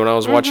for me when I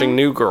was watching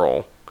New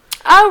Girl.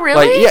 Oh,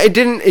 really?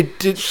 It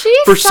did.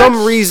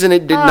 Some reason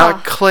it did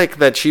not click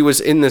that she was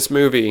in this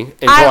movie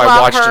until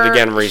I watched it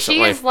again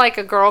recently. She is like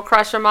a girl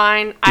crush of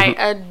mine. I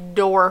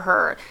adore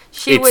her.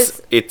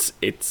 It's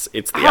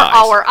the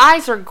eyes. Her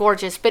eyes are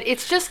gorgeous, but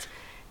it's just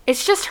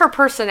her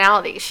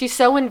personality. She's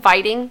so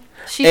inviting.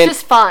 She's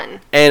just fun.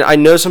 And I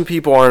know some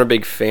people aren't a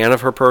big fan of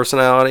her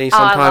personality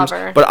sometimes, I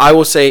love her. But I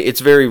will say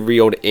it's very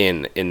reeled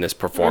in this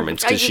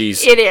performance because She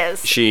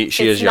is. She is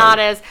young. It's not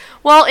as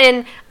well.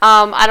 And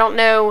I don't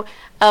know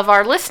of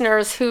our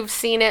listeners who've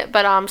seen it,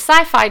 but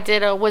Sci-Fi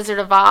did a Wizard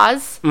of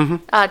Oz,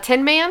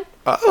 Tin Man.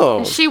 Oh.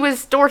 And she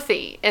was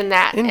Dorothy in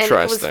that.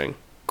 Interesting. And it was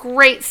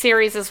great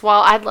series as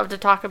well. I'd love to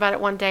talk about it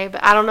one day,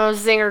 but I don't know if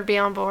Zinger would be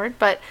on board.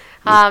 But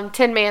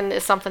Tin Man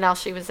is something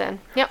else she was in.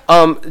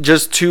 Yep.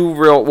 Just two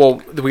real.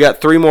 Well, we got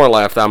three more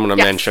left. I'm going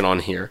to mention on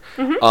here.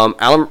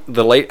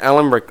 The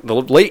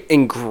late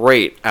and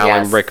great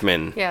Alan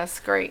Rickman.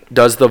 Yes, great.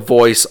 Does the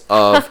voice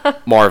of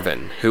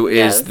Marvin, who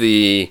is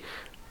the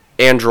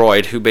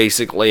android who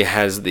basically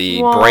has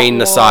the brain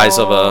the size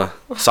of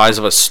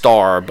a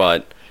star,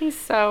 but he's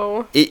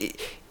so.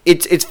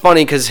 It's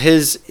funny because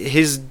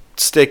his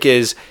stick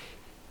is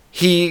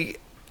he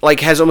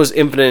has almost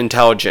infinite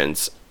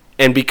intelligence.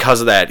 And because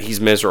of that, he's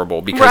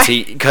miserable because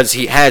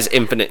he has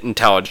infinite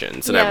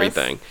intelligence and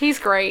everything. He's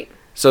great.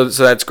 So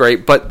that's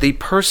great. But the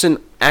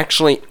person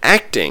actually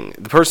acting,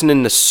 the person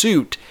in the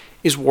suit,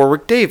 is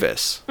Warwick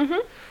Davis.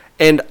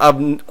 And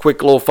a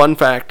quick little fun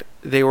fact: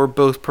 they were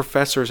both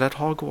professors at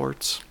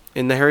Hogwarts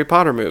in the Harry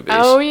Potter movies.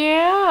 Oh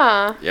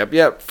yeah.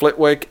 Yep.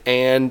 Flitwick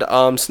and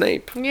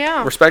Snape.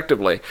 Yeah.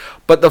 Respectively.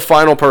 But the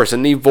final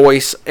person, the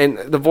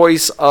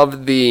voice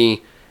of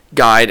the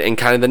guide and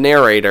kind of the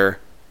narrator.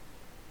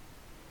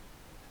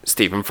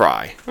 Stephen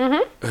Fry,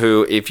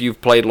 who, if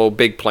you've played Little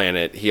Big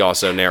Planet, he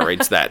also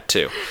narrates that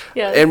too.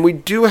 Yes. And we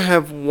do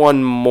have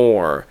one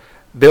more.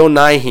 Bill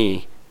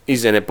Nighy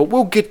is in it, but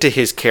we'll get to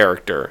his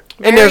character.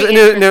 And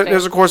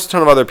there's of course a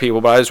ton of other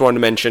people, but I just wanted to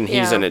mention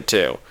he's in it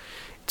too.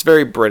 It's a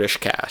very British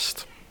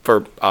cast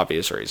for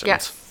obvious reasons.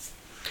 Yes.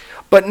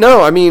 But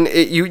no, I mean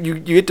you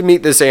get to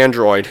meet this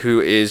android who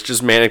is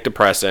just manic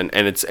depressant,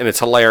 and it's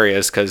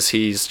hilarious because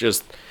he's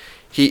just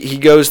he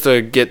goes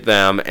to get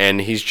them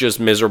and he's just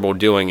miserable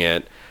doing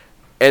it.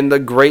 And the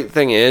great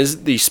thing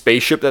is, the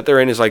spaceship that they're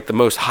in is like the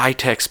most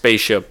high-tech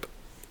spaceship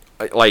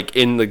like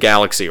in the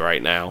galaxy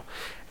right now.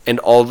 And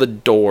all the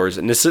doors,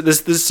 and this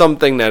is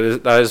something that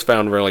is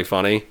found really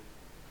funny,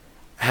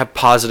 have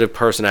positive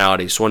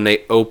personalities. So when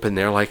they open,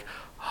 they're like,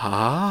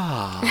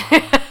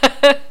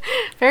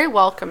 very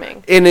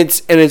welcoming. And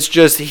it's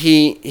just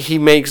he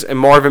makes, and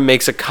Marvin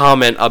makes a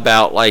comment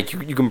about like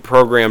you can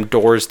program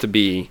doors to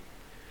be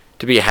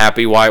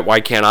happy. Why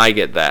can't I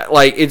get that?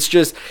 Like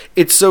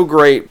it's so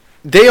great.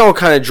 They all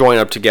kind of join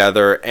up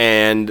together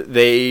and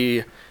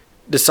they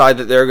decide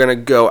that they're gonna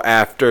go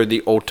after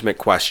the ultimate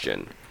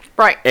question.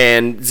 Right.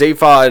 And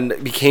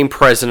Zaphod became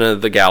president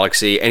of the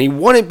galaxy, and he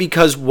won it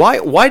because why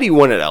did he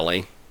win it,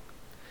 Ellie?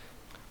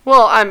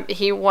 Well,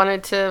 he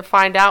wanted to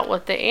find out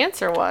what the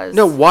answer was.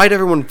 No, why'd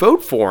everyone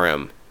vote for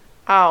him?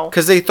 Oh.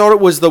 Because they thought it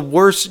was the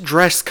worst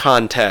dress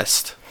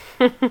contest.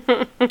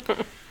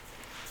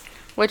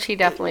 Which he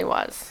definitely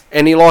was.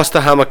 And he lost to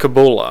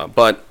Hamakabula,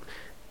 but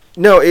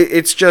no,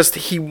 it's just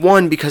he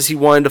won because he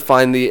wanted to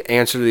find the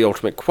answer to the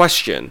ultimate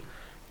question.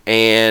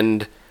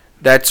 And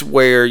that's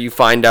where you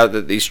find out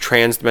that these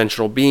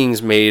trans-dimensional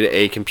beings made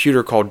a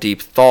computer called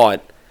Deep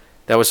Thought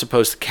that was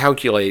supposed to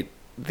calculate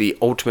the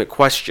ultimate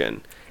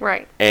question.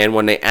 Right. And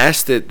when they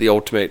asked it the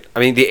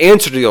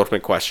answer to the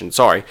ultimate question,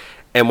 sorry.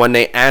 And when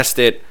they asked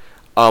it,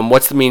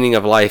 what's the meaning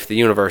of life, the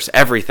universe,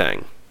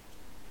 everything?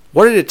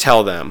 What did it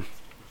tell them?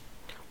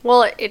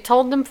 Well, it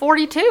told them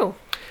 42.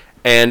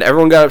 And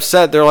everyone got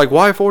upset. They're like,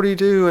 why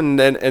 42? And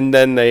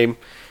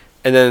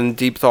then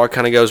Deep Thought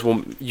kind of goes,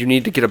 well, you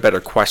need to get a better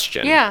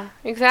question. Yeah,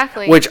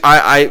 exactly. Which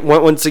I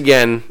once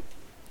again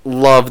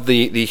love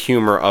the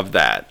humor of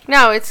that.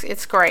 No,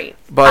 it's great.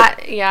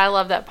 But I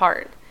love that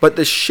part. But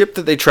the ship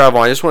that they travel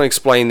on, I just want to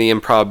explain the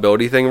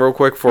improbability thing real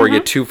quick before we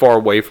get too far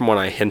away from when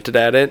I hinted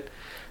at it.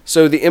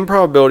 So the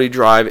improbability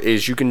drive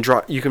is you can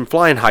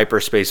fly in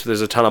hyperspace, but there's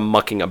a ton of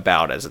mucking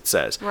about, as it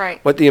says. Right.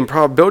 What the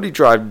improbability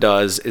drive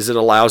does is it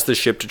allows the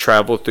ship to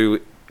travel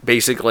through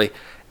basically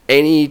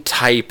any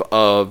type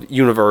of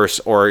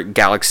universe or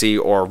galaxy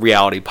or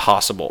reality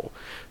possible.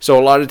 So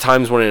a lot of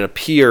times when it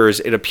appears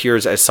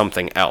as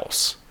something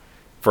else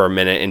for a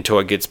minute until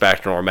it gets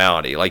back to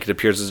normality. Like it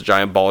appears as a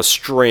giant ball of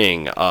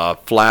string, a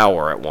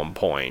flower at one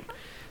point.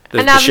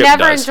 And I've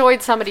never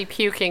enjoyed somebody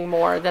puking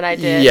more than I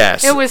did.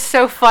 Yes. It was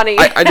so funny.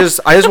 I just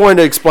wanted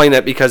to explain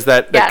that because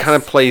that kind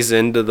of plays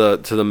into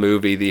the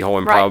movie, the whole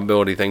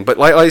improbability thing. But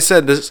like I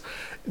said,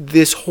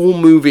 this whole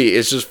movie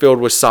is just filled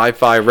with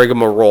sci-fi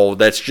rigmarole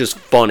that's just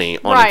funny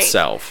on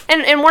itself.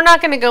 And we're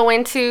not going to go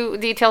into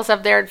details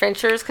of their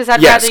adventures because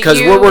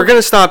because we're going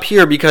to stop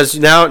here because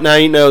now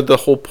you know the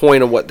whole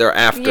point of what they're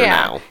after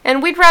now.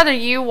 And we'd rather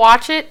you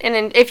watch it, and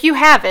if you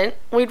haven't,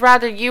 we'd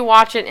rather you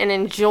watch it and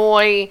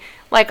enjoy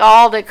like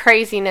all the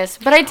craziness.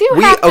 But I do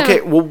have to...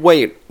 Okay, well,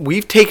 wait.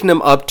 We've taken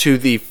them up to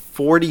the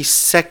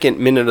 42nd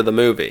minute of the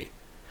movie.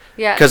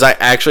 Yeah. Because I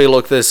actually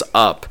looked this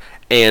up,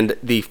 and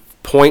the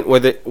point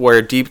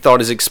where Deep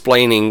Thought is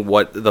explaining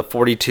what the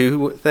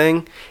 42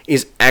 thing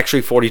is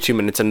actually 42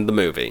 minutes into the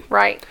movie.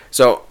 Right.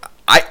 So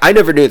I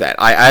never knew that.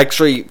 I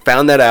actually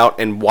found that out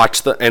and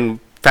watched and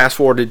fast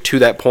forwarded to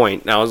that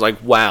point, and I was like,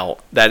 wow,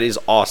 that is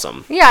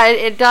awesome. Yeah,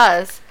 it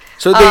does.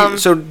 So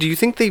so do you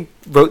think they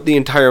wrote the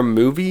entire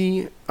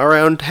movie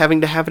around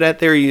having to have it at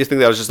there, or you think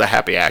that was just a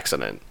happy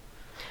accident?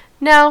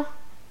 No.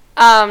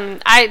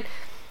 It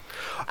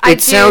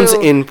sounds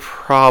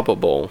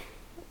improbable.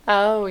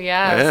 Oh,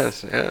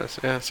 yes. Yes.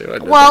 See what I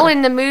did well, there?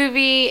 in the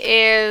movie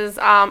is,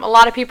 a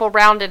lot of people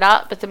round it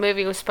up, but the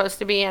movie was supposed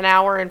to be an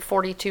hour and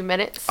 42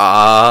 minutes.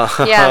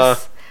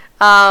 Yes.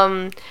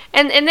 And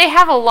they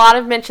have a lot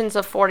of mentions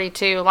of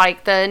 42,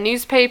 like the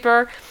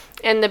newspaper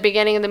in the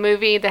beginning of the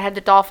movie that had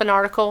the dolphin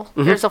article.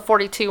 Mm-hmm. There's a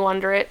 42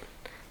 under it.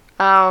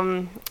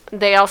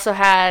 They also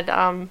had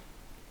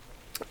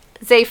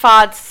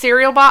Zaphod's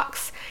cereal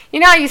box. You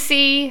know how you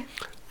see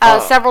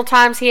several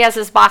times he has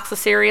his box of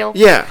cereal?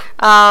 Yeah.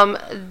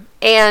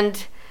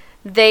 And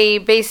they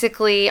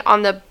basically,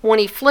 when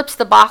he flips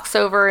the box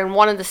over in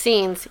one of the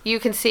scenes, you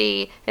can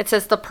see it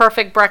says the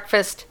perfect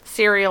breakfast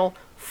cereal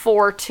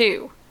for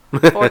two.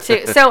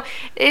 So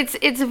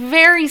it's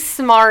very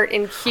smart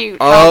and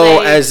cute.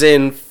 As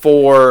in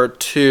for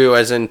two,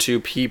 as in two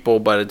people,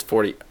 but it's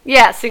 40.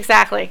 Yes,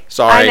 exactly.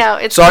 Sorry, I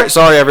know.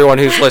 Sorry, everyone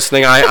who's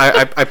listening.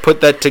 I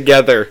put that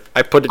together.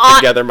 I put it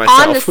together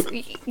myself.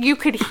 You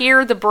could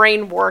hear the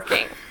brain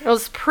working. It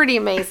was pretty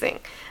amazing.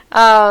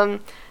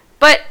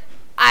 But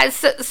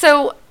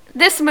so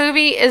this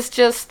movie is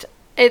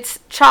it's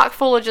chock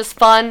full of just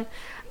fun.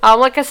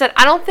 Like I said,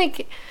 I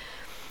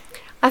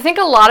think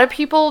a lot of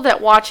people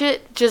that watch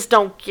it just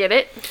don't get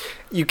it.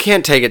 You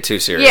can't take it too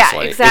seriously.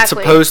 Yeah, exactly. It's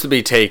supposed to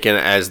be taken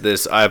as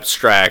this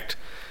abstract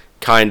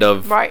kind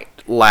of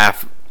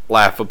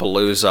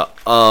laugh-a-palooza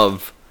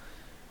of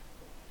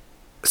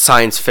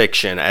science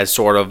fiction as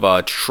sort of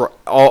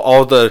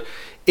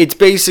it's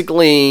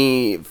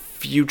basically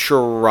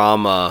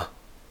Futurama,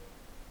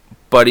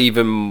 but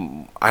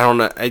even, I don't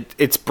know,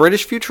 it's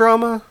British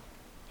Futurama?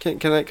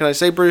 Can I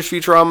say British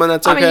Futurama and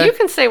that's okay? I mean, you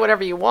can say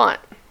whatever you want.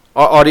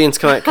 Audience,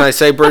 can I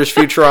say British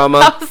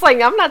Futurama? I was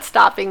like, I'm not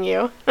stopping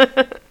you.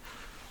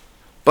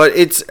 But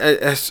it's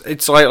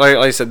like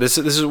I said, this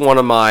is one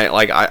of my,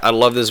 like, I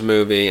love this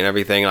movie and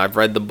everything. I've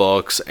read the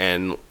books,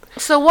 and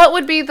so what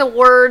would be the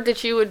word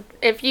that you would,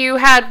 if you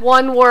had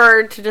one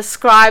word to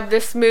describe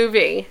this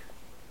movie,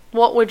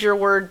 what would your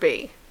word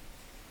be?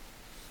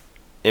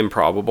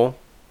 Improbable.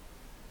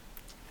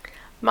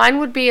 Mine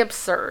would be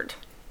absurd.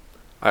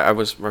 I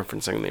was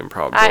referencing the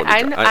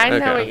improbability. I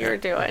know what you're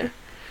doing.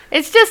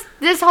 It's just,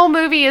 this whole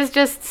movie is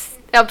just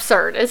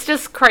absurd. It's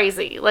just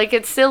crazy. Like,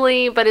 it's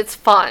silly, but it's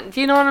fun. Do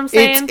you know what I'm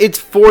saying? It's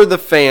for the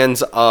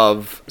fans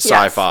of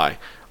sci-fi.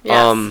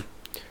 Yes.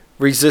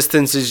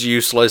 Resistance is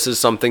useless is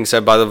something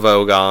said by the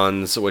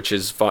Vogons, which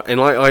is fun. And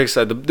like I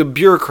said, the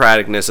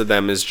bureaucraticness of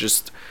them is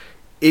just,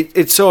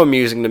 it's so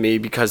amusing to me,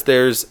 because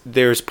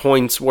there's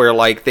points where,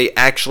 like, they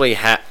actually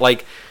have,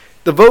 like,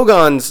 the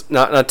Vogons,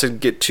 not to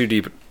get too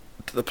deep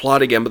to the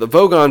plot again, but the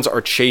Vogons are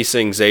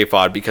chasing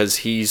Zaphod because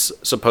he's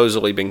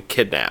supposedly been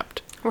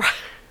kidnapped.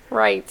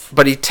 Right.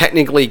 But he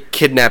technically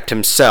kidnapped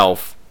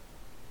himself,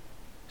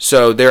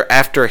 so they're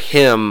after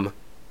him.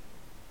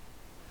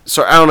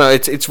 So I don't know.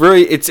 It's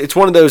really it's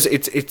one of those.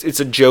 It's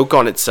a joke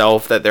on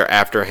itself that they're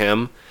after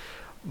him,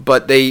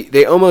 but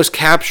they almost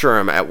capture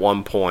him at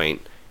one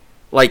point.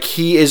 Like,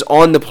 he is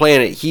on the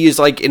planet. He is,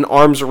 like, in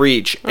arm's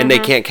reach, and they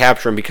can't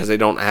capture him because they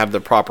don't have the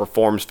proper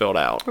forms filled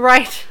out.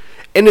 Right.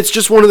 And it's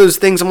just one of those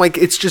things. I'm like,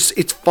 it's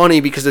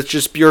funny because it's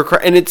just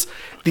bureaucrat. And it's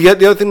the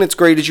other thing that's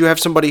great is you have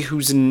somebody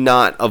who's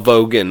not a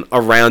Vogan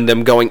around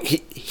them going,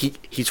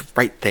 he's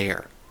right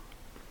there.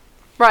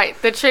 Right,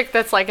 the chick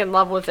that's, like, in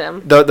love with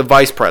him. The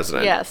vice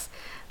president. Yes.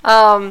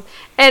 And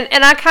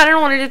I kind of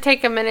wanted to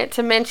take a minute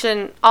to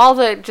mention all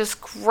the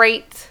just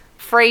great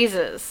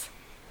phrases.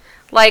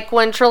 Like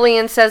when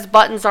Trillian says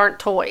buttons aren't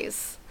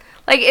toys.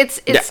 Like, it's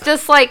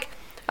just, like,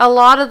 a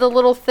lot of the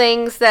little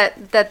things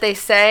that they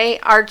say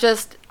are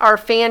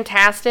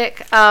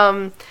fantastic.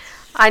 I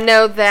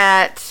know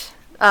that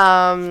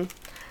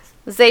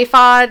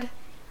Zaphod,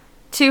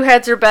 2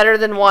 heads are better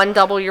than 1,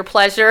 double your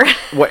pleasure.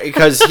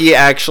 Because he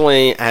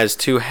actually has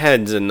 2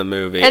 heads in the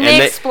movie. And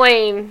they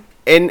explain.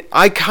 And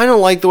I kind of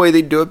like the way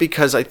they do it,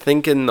 because I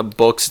think in the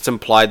books it's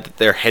implied that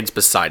they're heads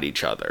beside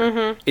each other.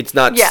 Mm-hmm. It's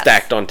not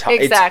stacked on top.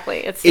 Exactly.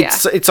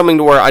 It's something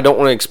to where I don't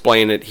want to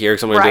explain it here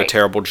because I'm going to do a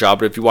terrible job.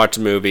 But if you watch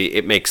the movie,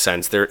 it makes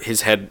sense.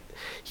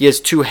 He has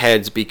 2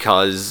 heads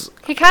because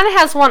he kind of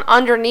has one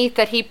underneath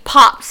that he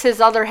pops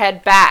his other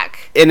head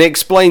back, and it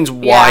explains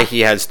why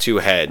he has 2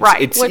 heads.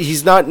 Right.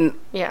 He's not an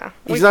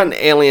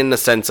alien in the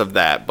sense of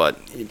that, but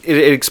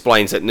it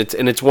explains it,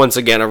 and it's once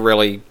again a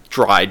really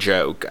dry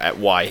joke at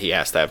why he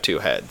has to have 2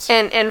 heads.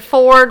 And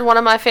Ford, one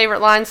of my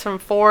favorite lines from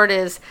Ford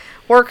is,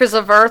 "Workers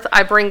of Earth,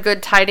 I bring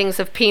good tidings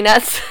of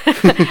peanuts."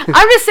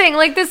 I'm just saying,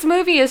 like, this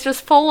movie is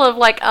just full of,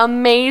 like,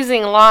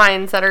 amazing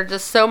lines that are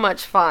just so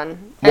much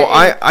fun. Well,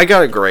 I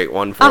got a great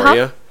one for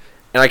you.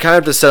 And I kind of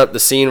have to set up the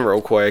scene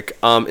real quick.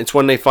 It's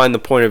when they find the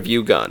point of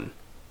view gun.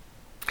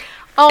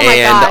 Oh my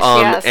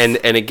gosh, yes.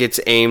 And it gets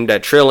aimed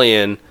at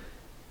Trillian.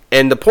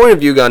 And the point of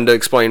view gun, to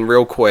explain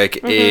real quick,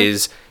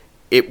 is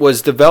it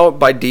was developed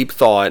by Deep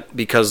Thought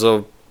because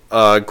of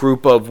a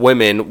group of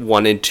women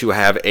wanted to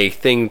have a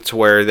thing to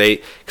where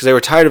because they were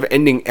tired of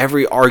ending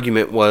every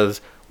argument was,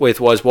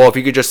 well, if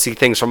you could just see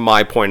things from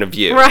my point of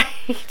view. Right.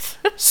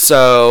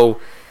 So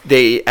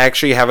they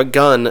actually have a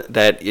gun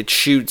that it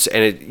shoots,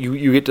 and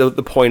you get to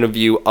the point of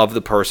view of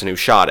the person who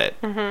shot it.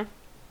 Mm-hmm.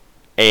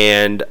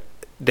 And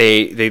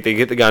they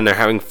get the gun, they're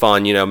having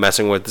fun,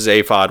 messing with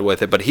Zaphod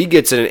with it, but he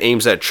gets it and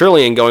aims at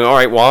Trillian, going, all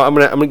right, well, I'm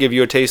gonna give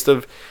you a taste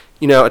of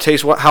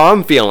how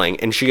I'm feeling.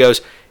 And she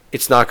goes,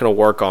 it's not gonna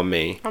work on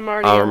me. I'm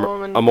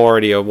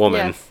already a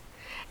woman.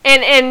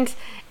 Yes.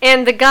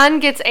 And the gun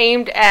gets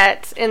aimed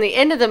at, in the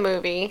end of the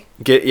movie.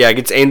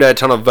 Gets aimed at a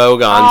ton of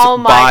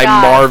Vogons by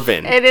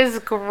Marvin. It is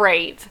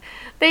great.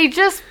 They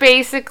just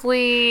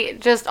basically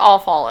just all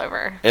fall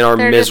over. And are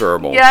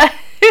miserable.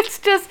 It's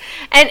just,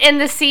 and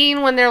the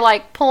scene when they're,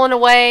 like, pulling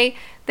away,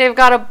 they've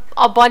got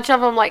a bunch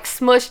of them, like,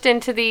 smushed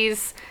into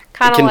these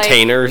kind of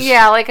containers.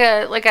 Like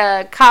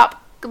a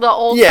cop, the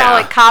old style,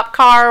 like, cop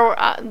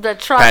car, the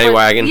truck. Paddy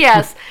wagon.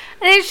 Yes.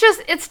 And it's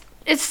just,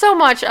 it's so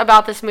much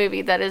about this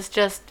movie that is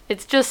just,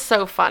 it's just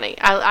so funny.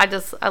 I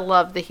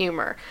love the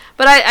humor.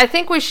 But I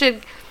think we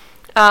should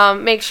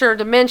make sure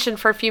to mention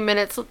for a few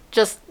minutes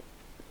just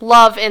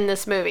love in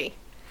this movie.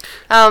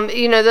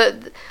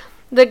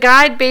 The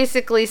guide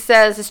basically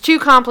says it's too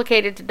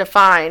complicated to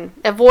define.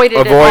 Avoid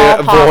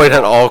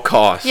at all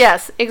costs.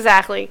 Yes,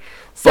 exactly.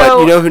 But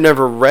you know who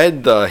never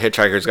read the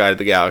Hitchhiker's Guide to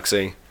the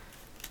Galaxy?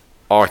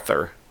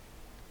 Arthur.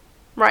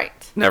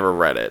 Right. Never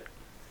read it.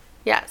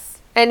 Yes.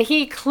 And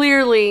he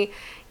clearly,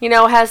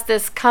 has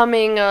this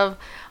coming of,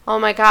 oh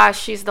my gosh,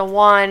 she's the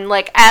one,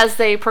 like, as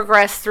they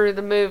progress through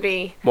the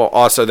movie. Well,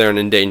 also they're an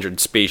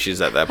endangered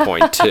species at that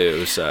point,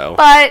 too, so.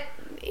 But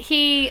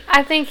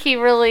I think he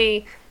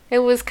really, it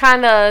was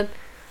kind of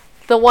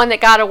the one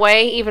that got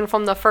away, even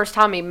from the first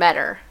time he met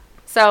her.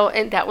 So,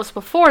 and that was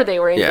before they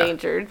were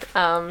endangered.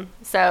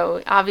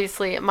 So,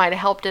 obviously, it might have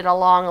helped it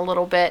along a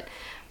little bit.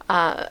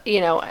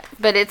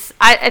 But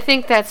I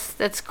think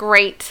that's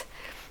great.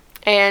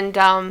 And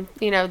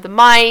the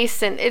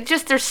mice, and it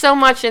just, there's so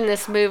much in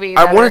this movie.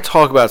 I want to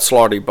talk about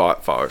Slarty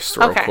Botfarst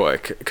real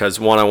quick, because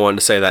one, I wanted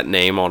to say that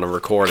name on a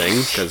recording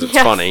because it's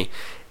funny,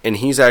 and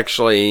he's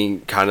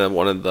actually kind of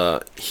one of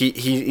the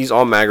he's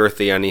on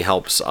Magrathea, and he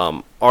helps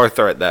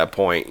Arthur at that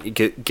point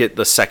get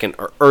the second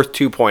Earth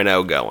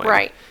 2.0 going.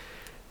 Right.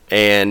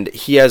 And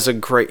he has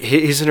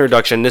his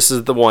introduction. This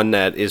is the one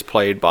that is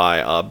played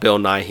by Bill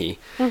Nighy.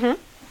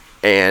 Mm-hmm.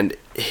 And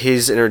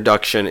his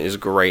introduction is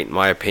great, in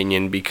my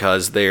opinion,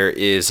 because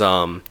there's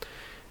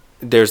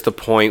the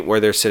point where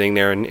they're sitting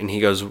there, and he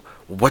goes,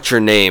 "What's your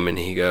name?" And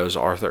he goes,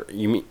 "Arthur."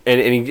 You mean?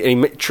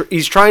 And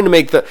he's trying to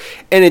make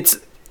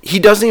he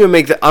doesn't even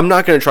make I'm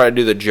not going to try to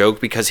do the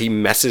joke, because he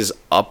messes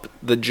up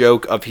the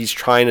joke of he's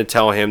trying to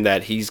tell him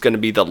that he's going to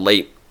be the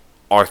late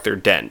Arthur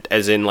Dent,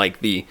 as in like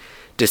the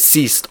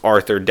deceased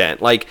Arthur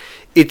Dent. Like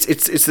it's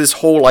this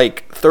whole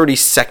like 30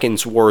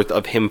 seconds worth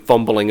of him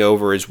fumbling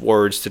over his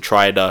words to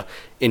try to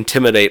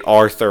intimidate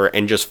Arthur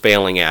and just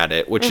failing at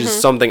it, which is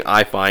something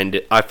I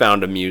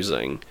found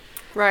amusing.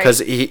 Right. Because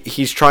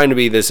he's trying to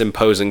be this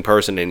imposing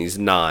person, and he's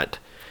not.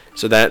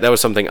 So that was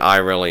something I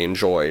really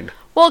enjoyed.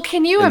 Well,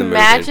 can you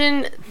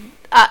imagine,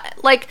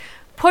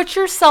 put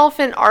yourself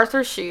in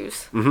Arthur's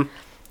shoes. Mm-hmm.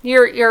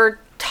 You're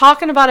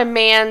talking about a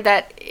man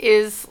that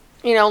is,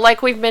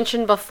 like we've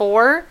mentioned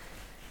before,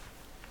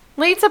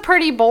 leads a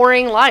pretty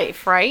boring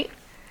life, right?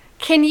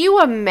 Can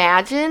you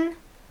imagine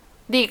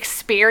the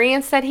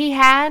experience that he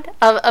had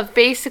of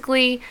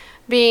basically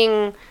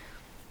being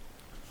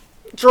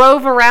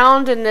drove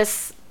around in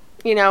this,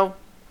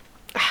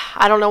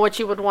 I don't know what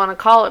you would want to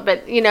call it,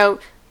 but,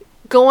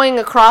 going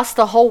across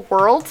the whole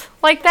world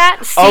like that?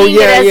 Seeing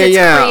it as it's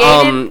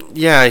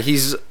created?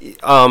 He's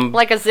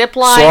like a zip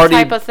line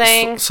type of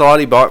thing.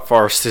 Slarty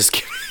Botfarst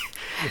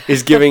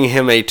is giving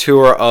him a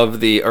tour of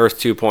the Earth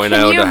 2.0.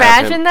 Can you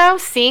imagine, though,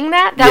 seeing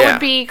that? That would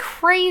be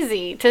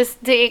crazy to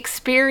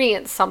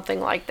experience something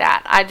like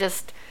that. I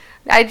just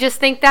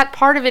think that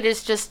part of it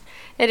is just,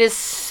 it is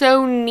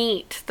so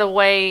neat the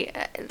way,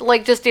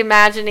 like just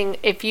imagining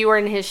if you were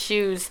in his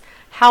shoes,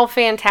 how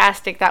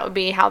fantastic that would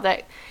be, how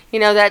that,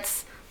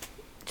 that's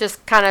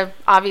just kind of,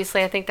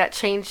 obviously, I think that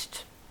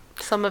changed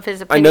some of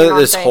his opinion. I know that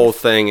this whole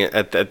thing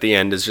at the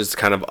end is just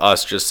kind of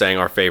us just saying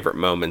our favorite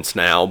moments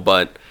now,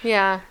 but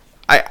yeah.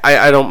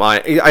 I don't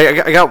mind.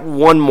 I got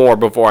one more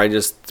before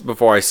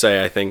I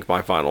say I think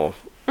my final.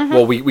 Mm-hmm.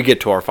 Well, we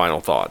get to our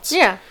final thoughts.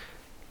 Yeah.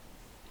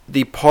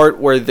 The part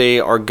where they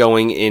are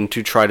going in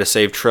to try to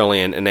save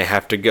Trillian, and they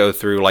have to go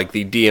through like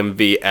the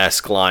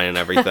DMV-esque line and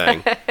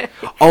everything.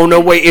 Oh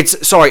no, wait! It's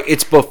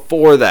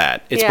before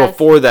that.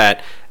 Before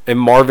that, and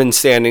Marvin's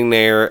standing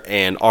there,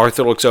 and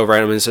Arthur looks over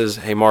at him and says,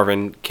 "Hey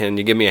Marvin, can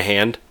you give me a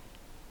hand?"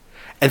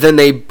 And then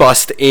they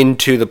bust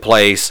into the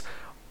place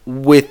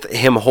with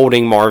him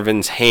holding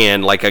Marvin's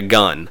hand like a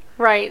gun.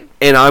 Right.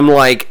 And I'm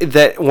like,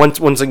 that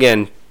once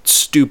again,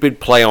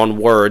 stupid play on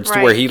words, to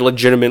where he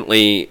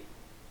legitimately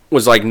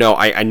was like, no,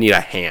 I need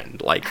a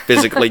hand. Like,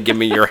 physically give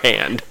me your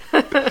hand.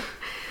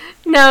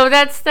 No,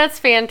 that's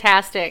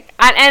fantastic.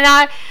 If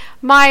I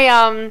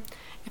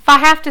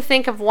have to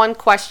think of one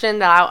question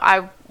that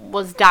I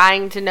was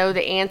dying to know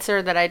the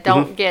answer that I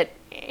don't get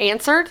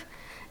answered,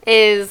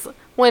 is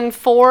when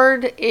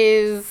Ford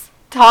is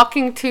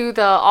talking to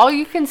all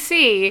you can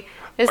see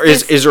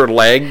is her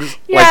legs,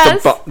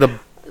 yes, like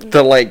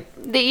the like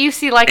that you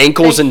see, like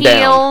ankles the and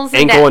down,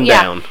 ankle and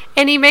down.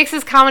 And he makes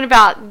this comment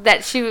about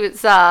that she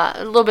was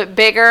a little bit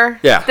bigger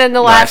than the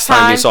last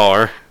time you saw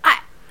her.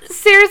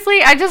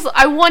 Seriously,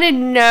 I want to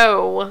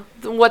know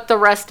what the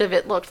rest of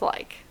it looked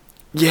like.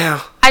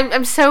 Yeah,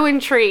 I'm so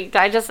intrigued.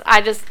 I just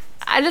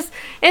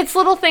it's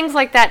little things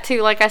like that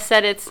too. Like I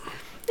said, it's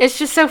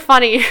just so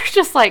funny. You're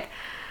just like,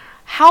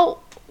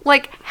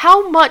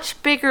 how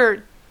much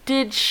bigger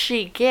did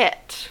she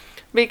get?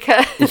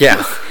 Because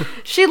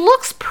she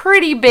looks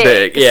pretty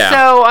big.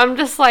 So I'm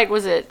just like,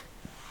 was it,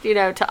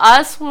 to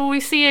us, when we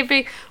see a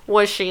big,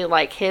 was she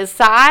like his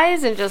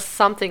size and just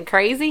something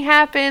crazy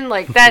happened?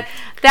 Like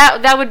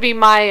that would be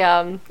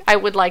my, I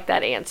would like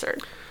that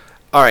answered.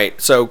 All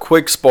right, so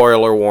quick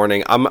spoiler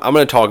warning. I'm going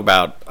to talk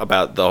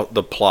about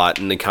the plot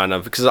and the kind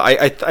of, because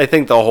I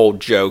think the whole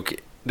joke,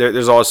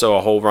 there's also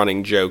a whole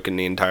running joke in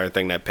the entire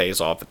thing that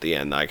pays off at the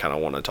end that I kind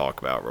of want to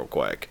talk about real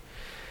quick.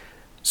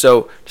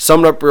 So, to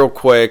sum it up real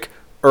quick,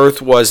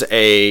 Earth was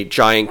a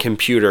giant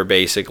computer,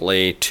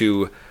 basically,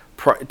 to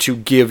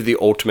give the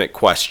ultimate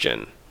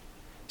question.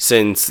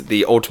 Since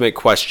the ultimate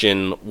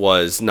question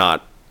was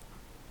not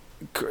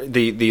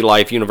the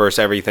life, universe,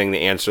 everything,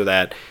 the answer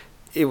that,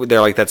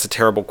 they're like, that's a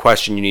terrible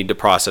question, you need to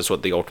process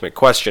what the ultimate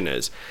question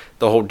is.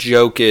 The whole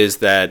joke is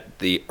that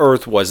the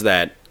Earth was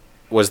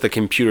the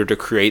computer to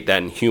create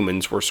that, and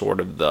humans were sort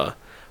of the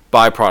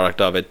byproduct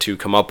of it to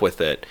come up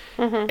with it.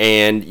 Mm-hmm.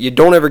 And you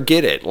don't ever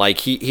get it. Like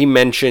he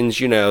mentions,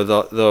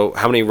 the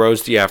how many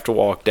roads do you have to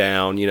walk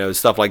down,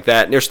 stuff like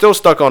that. And they're still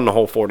stuck on the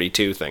whole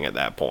 42 thing at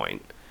that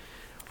point.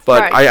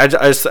 But right.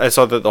 I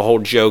saw that the whole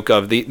joke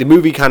of the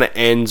movie kind of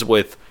ends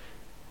with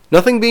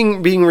nothing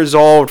being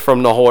resolved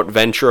from the whole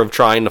adventure of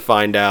trying to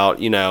find out,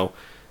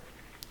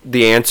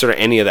 the answer to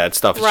any of that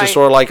stuff. It's just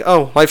sort of like,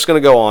 oh, life's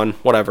gonna go on,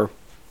 whatever.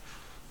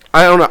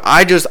 I don't know.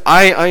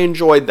 I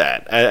enjoyed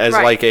that as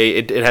like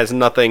it has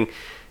nothing.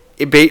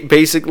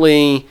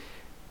 Basically,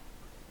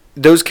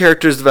 those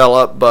characters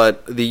develop,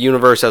 but the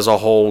universe as a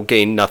whole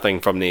gained nothing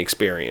from the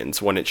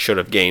experience when it should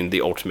have gained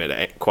the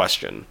ultimate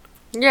question.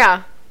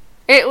 Yeah,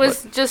 it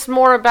was just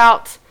more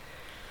about.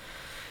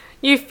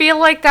 You feel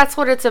like that's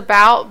what it's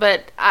about,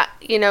 but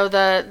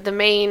the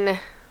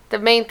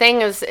main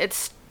thing is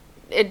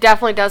it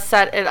definitely does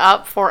set it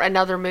up for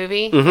another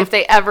movie if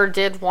they ever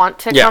did want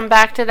to come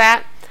back to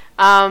that.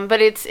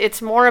 But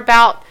it's more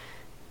about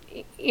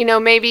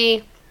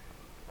maybe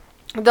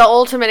the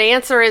ultimate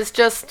answer is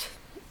just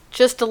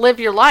to live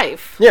your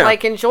life,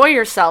 like enjoy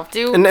yourself,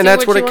 and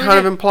that's what it kind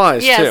of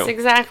implies too. Yes,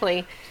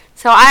 exactly.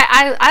 So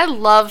I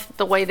love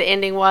the way the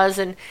ending was,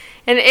 and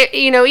it,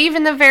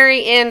 even the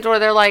very end where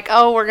they're like,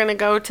 oh, we're gonna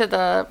go to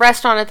the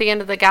restaurant at the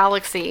end of the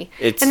galaxy,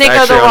 and they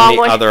go the wrong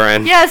way. Other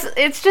end. Yes,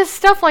 it's just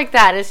stuff like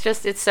that.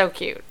 It's so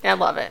cute. I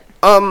love it.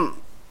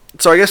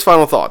 So I guess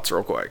final thoughts,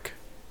 real quick.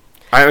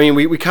 I mean,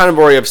 we kind of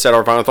already have said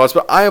our final thoughts,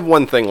 but I have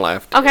one thing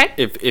left. Okay.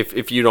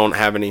 If you don't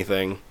have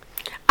anything,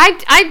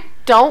 I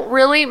don't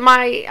really.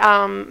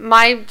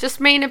 My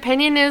just main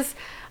opinion is,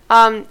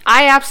 I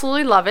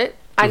absolutely love it.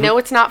 I know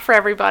it's not for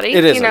everybody.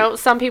 It isn't.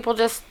 Some people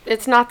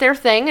it's not their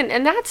thing,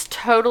 and that's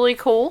totally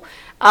cool.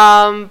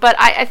 But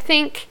I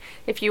think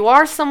if you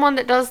are someone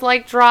that does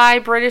like dry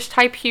British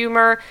type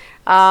humor,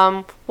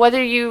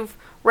 whether you've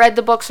read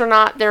the books or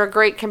not, they're a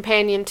great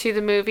companion to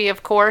the movie,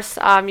 of course.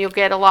 You'll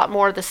get a lot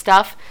more of the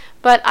stuff.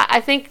 But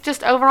I think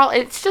just overall,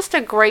 it's just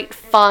a great,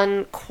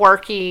 fun,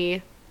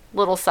 quirky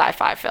little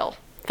sci-fi film.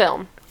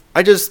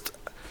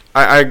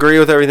 I agree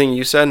with everything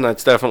you said, and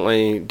that's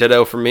definitely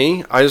ditto for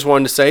me. I just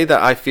wanted to say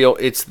that I feel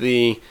it's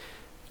the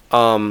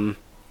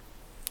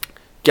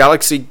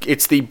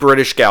it's the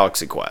British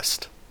Galaxy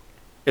Quest,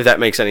 if that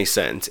makes any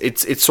sense.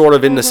 It's sort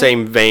of in the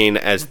same vein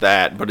as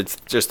that, but it's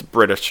just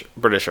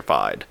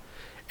Britishified,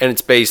 and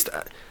it's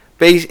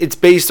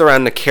based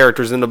around the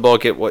characters in the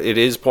book. It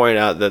is pointed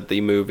out that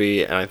the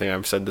movie, and I think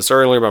I've said this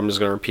earlier, but I'm just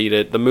going to repeat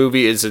it. The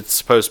movie it's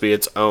supposed to be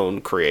its own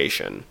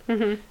creation.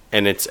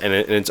 And it's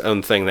its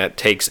own thing that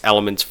takes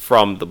elements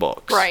from the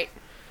books. Right.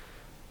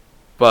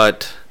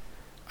 But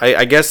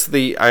I guess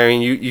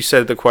you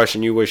said the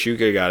question you wish you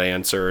could have got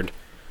answered.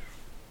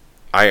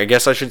 I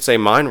guess I should say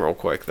mine real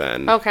quick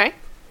then. Okay.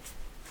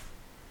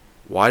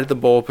 Why did the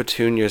bowl of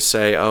petunias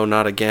say, "Oh,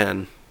 not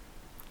again"?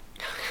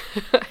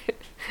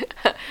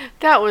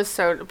 That was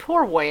so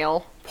poor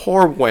whale.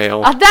 Poor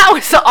whale. That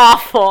was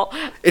awful.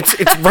 It's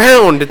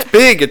round. It's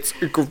big. It's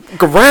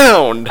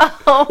ground.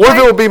 Oh, what if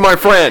it would be my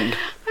friend?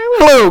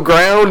 Hello,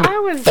 ground. I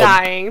was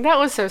dying. That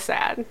was so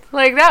sad.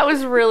 Like, that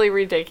was really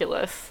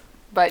ridiculous.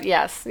 But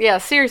yes,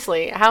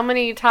 seriously, how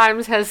many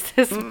times has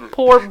this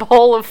poor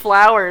bowl of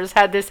flowers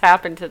had this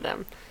happen to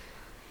them?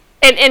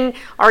 And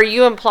are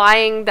you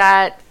implying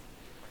that,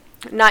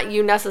 not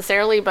you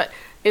necessarily, but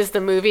is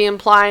the movie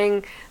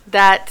implying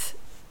that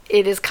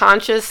it is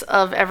conscious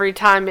of every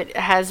time it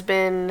has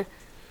been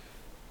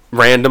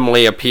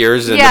randomly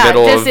appears in the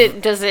middle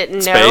of does it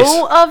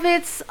know of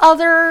its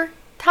other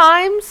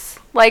times?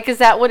 Like, is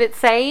that what it's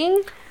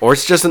saying? Or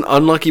it's just an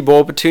unlucky bowl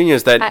of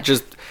petunias that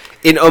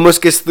it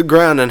almost gets to the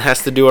ground and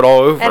has to do it all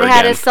over again. And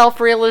had a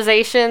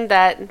self-realization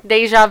that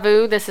deja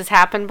vu, this has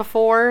happened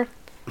before.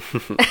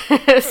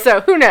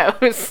 So, who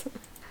knows?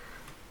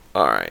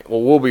 All right.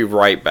 Well, we'll be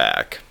right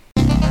back.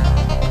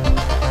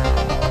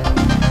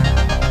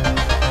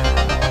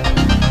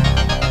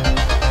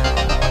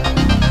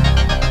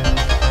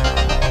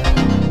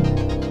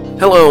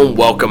 Hello and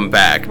welcome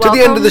back to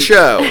the end of the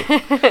show.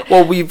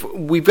 Well, we've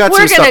got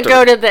some stuff. We're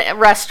gonna go to the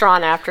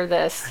restaurant after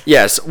this.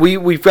 Yes,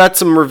 we've got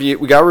some review.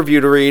 We got a review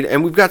to read,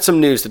 and we've got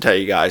some news to tell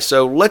you guys.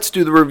 So let's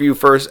do the review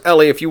first,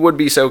 Ellie, if you would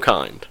be so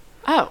kind.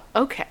 Oh,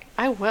 okay,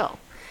 I will.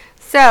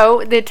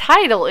 So the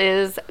title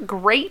is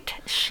 "Great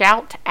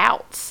Shout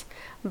Outs"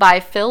 by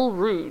Phil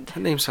Rude.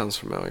 That name sounds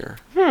familiar.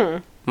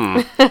 Go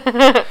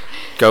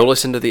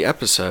listen to the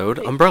episode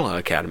Umbrella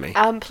Academy.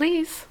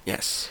 Please.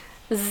 Yes.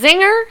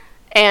 Zinger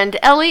and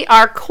Ellie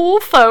are cool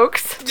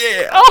folks.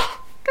 Yeah.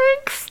 Oh,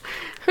 thanks.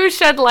 Who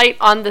shed light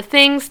on the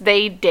things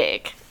they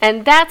dig.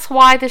 And that's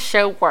why the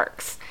show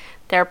works.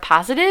 They're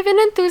positive and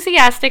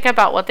enthusiastic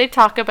about what they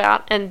talk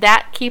about, and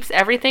that keeps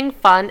everything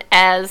fun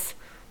as...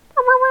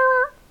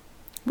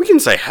 We can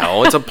say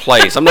hell. It's a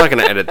place. I'm not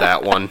going to edit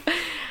that one.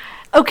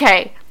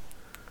 Okay.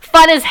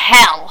 Fun as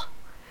hell.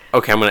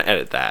 Okay, I'm going to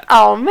edit that.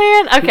 Oh,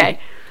 man. Okay.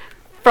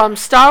 From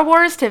Star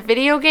Wars to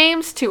video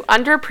games to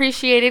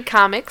underappreciated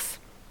comics,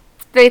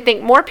 they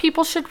think more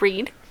people should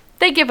read.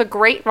 They give a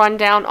great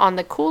rundown on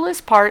the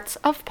coolest parts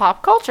of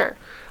pop culture.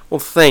 Well,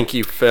 thank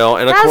you, Phil.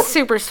 And that's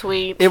super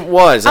sweet. It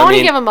was. I want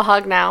to give him a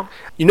hug now.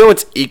 You know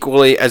what's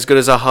equally as good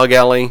as a hug,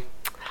 Ellie?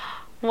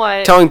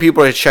 What? Telling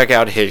people to check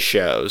out his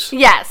shows.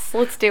 Yes,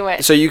 let's do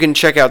it. So you can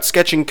check out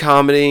Sketching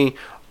Comedy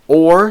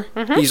or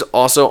he's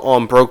also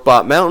on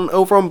Brokebot Mountain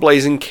over on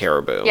Blazing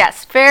Caribou.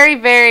 Yes, very,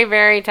 very,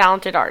 very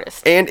talented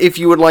artist. And if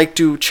you would like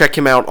to check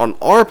him out on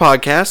our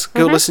podcast,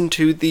 go listen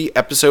to the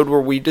episode where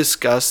we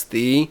discuss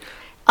the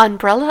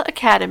Umbrella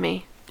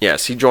Academy.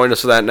 Yes, he joined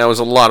us for that, and that was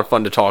a lot of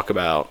fun to talk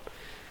about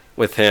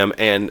with him,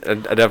 and I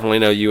definitely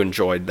know you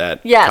enjoyed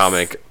that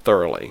comic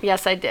thoroughly.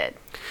 Yes, I did.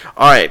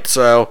 All right,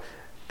 so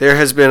there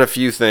has been a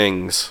few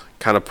things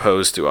kind of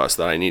posed to us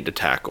that I need to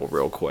tackle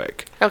real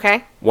quick.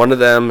 Okay. One of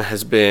them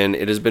has been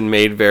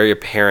made very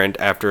apparent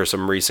after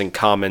some recent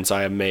comments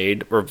I have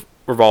made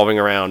revolving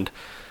around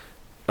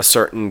a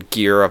certain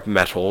gear of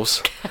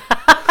metals.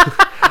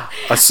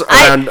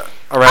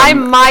 I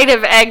might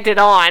have egged it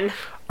on.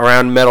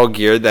 Around Metal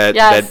Gear that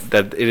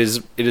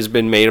it has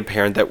been made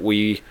apparent that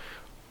we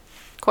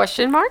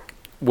question mark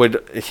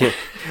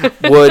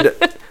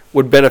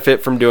would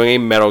benefit from doing a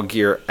Metal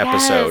Gear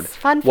episode. Yes,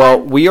 fun. Well,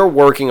 we are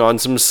working on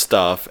some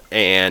stuff,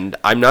 and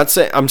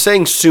I'm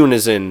saying soon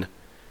as in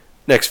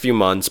next few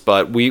months,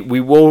 but we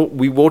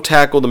will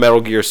tackle the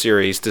Metal Gear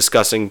series,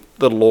 discussing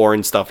the lore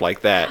and stuff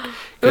like that.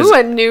 Ooh,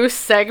 a new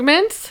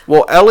segment?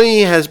 Well,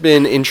 Ellie has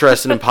been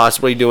interested in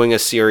possibly doing a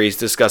series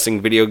discussing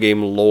video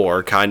game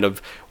lore, kind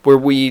of where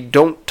we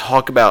don't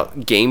talk about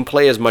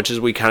gameplay as much as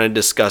we kind of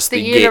discuss the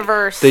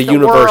universe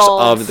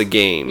of the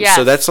game. Yes.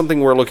 So that's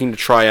something we're looking to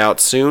try out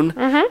soon.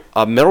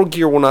 Metal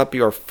Gear will not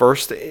be our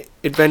first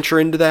adventure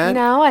into that.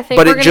 No, I think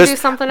we're going to do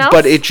something else.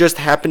 But it just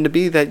happened to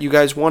be that you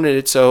guys wanted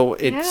it, so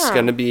it's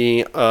going to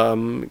be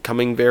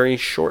coming very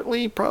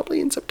shortly,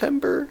 probably in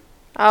September.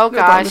 Oh,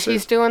 gosh,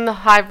 he's doing the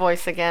high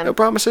voice again. No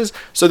promises.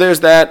 So there's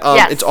that.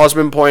 Yes. It's also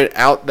been pointed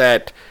out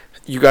that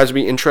you guys would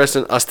be interested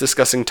in us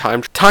discussing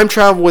time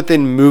travel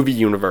within movie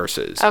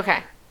universes.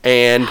 Okay.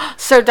 And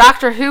so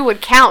Doctor Who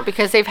would count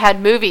because they've had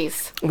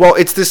movies. Well,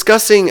 it's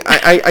discussing...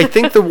 I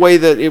think the way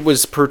that it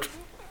was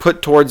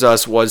put towards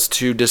us was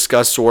to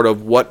discuss sort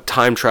of what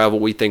time travel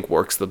we think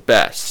works the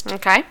best.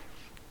 Okay.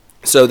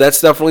 So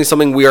that's definitely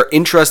something we are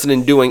interested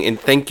in doing, and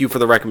thank you for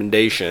the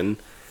recommendation.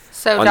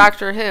 So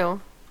Doctor Who...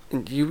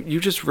 You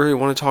just really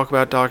want to talk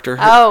about Doctor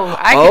Who? Oh,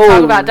 I can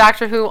talk about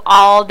Doctor Who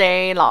all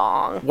day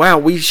long. Wow,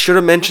 we should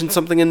have mentioned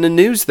something in the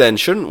news then,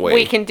 shouldn't we?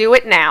 We can do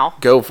it now.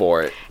 Go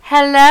for it.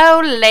 Hello,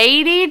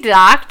 Lady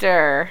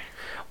Doctor.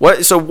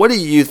 So what do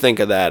you think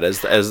of that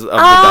as of the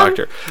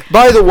Doctor?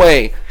 By the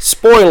way,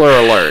 spoiler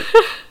alert.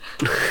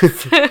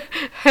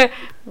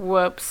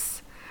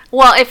 Whoops.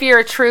 Well, if you're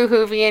a true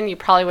Whovian, you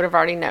probably would have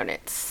already known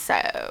it.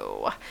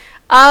 So,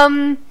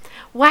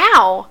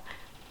 wow.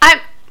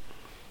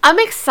 I'm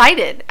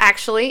excited,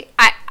 actually.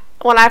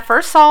 When I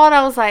first saw it,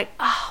 I was like,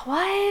 oh,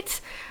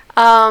 what?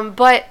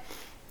 But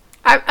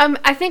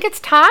I think it's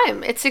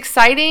time. It's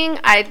exciting.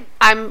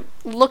 I'm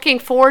looking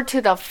forward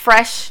to the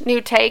fresh new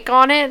take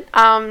on it.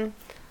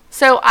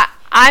 So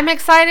I'm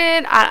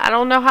excited. I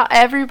don't know how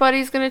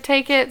everybody's going to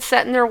take it,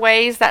 set in their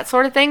ways, that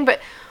sort of thing. But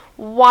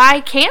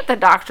why can't the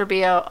Doctor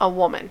be a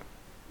woman?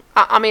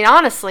 I mean,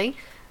 honestly.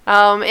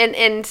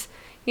 And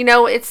you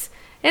know,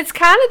 it's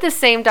kind of the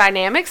same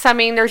dynamics. I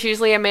mean, there's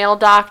usually a male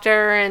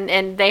doctor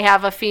and they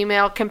have a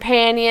female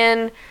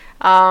companion.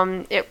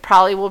 It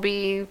probably will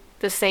be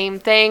the same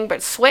thing,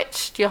 but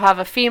switched. You'll have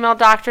a female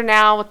doctor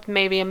now with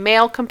maybe a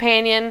male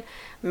companion,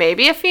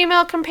 maybe a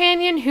female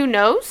companion, who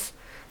knows?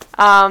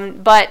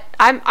 But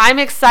I'm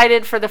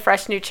excited for the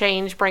fresh new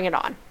change. Bring it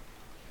on.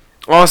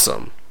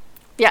 Awesome.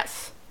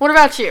 Yes. What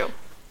about you?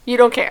 You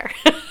don't care.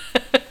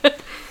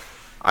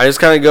 I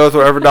just kind of go with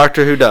whatever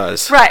Doctor Who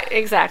does. Right,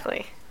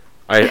 exactly.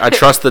 I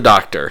trust the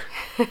Doctor.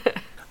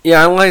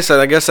 Yeah, like I said,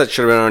 I guess that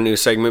should have been our new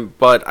segment,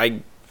 but I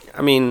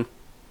mean,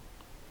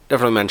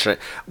 definitely mention it.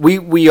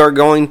 We are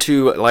going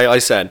to, like I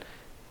said,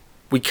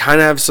 we kind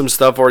of have some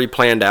stuff already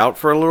planned out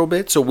for a little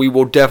bit, so we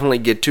will definitely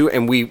get to,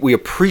 and we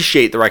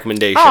appreciate the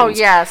recommendations. Oh,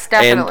 yes,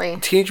 definitely.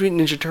 And Teenage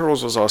Mutant Ninja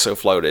Turtles was also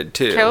floated,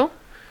 too. Cool.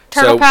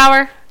 Turtle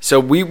Power. So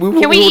we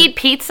Can we eat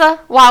pizza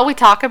while we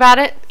talk about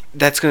it?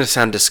 That's going to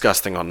sound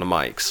disgusting on the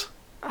mics.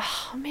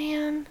 Oh,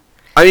 man.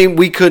 I mean,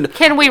 we could...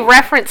 Can we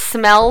reference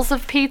smells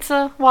of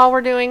pizza while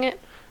we're doing it?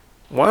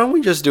 Why don't we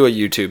just do a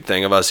YouTube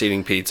thing of us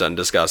eating pizza and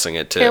discussing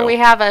it, too? Can we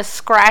have a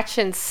scratch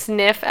and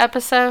sniff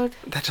episode?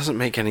 That doesn't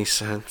make any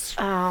sense.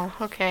 Oh,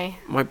 okay.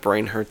 My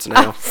brain hurts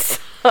now.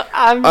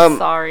 I'm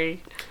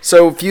sorry.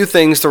 So, a few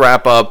things to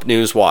wrap up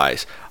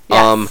news-wise.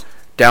 Yes.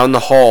 Down the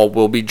Hall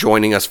will be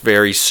joining us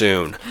very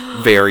soon.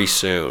 Very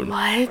soon.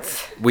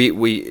 What?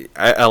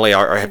 Ellie,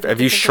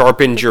 have you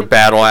sharpened your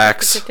battle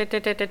axe?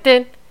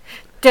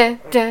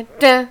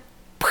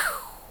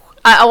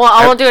 I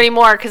won't do any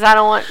more because I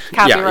don't want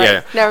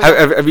copyright.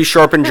 Yeah. Have you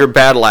sharpened your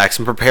battle axe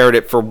and prepared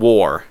it for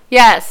war?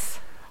 Yes.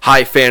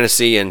 High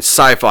fantasy and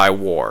sci-fi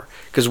war.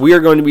 Because we are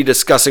going to be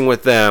discussing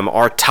with them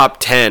our top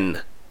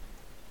 10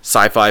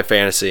 sci-fi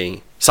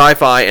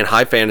and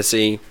high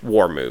fantasy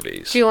war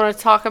movies. Do you want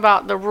to talk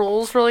about the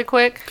rules really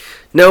quick?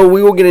 No,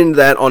 we will get into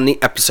that on the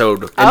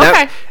episode.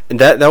 Okay.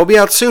 That will be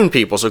out soon,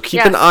 people, so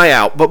keep an eye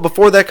out. But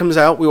before that comes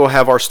out, we will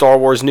have our Star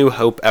Wars New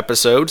Hope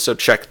episode, so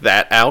check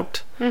that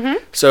out.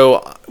 Mm-hmm.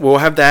 So we'll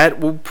have that.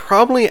 We'll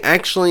probably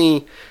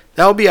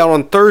that'll be out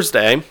on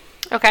Thursday.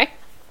 Okay.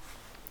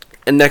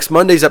 And next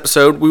Monday's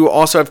episode, we will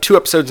also have 2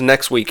 episodes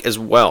next week as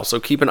well. So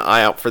keep an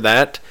eye out for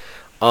that.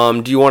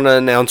 Do you want to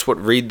announce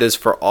what Read This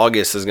for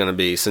August is going to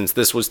be, since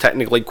this was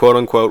technically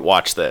quote-unquote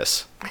Watch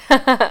This?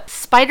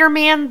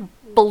 Spider-Man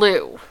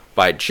Blue.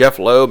 By Jeff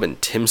Loeb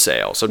and Tim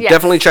Sale. So Yes.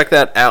 definitely check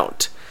that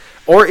out.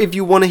 Or if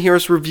you want to hear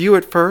us review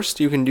it first,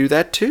 you can do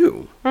that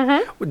too.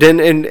 Mm-hmm. Then,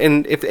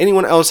 and if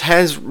anyone else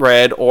has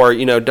read or,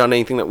 done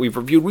anything that we've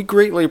reviewed, we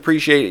greatly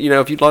appreciate,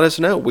 if you'd let us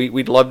know.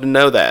 We'd love to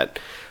know that.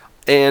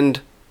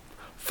 And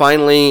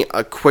finally,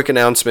 a quick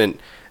announcement.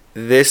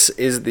 This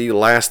is the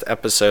last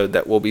episode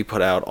that will be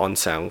put out on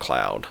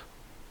SoundCloud.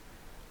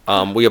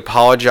 We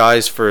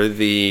apologize for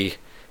the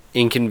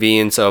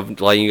inconvenience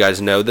of letting you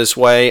guys know this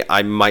way.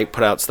 I might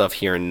put out stuff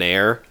here and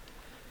there,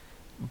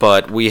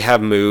 but we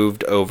have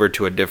moved over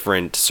to a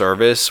different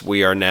service.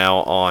 We are now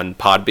on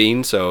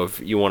Podbean, so if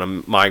you want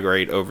to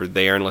migrate over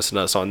there and listen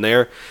to us on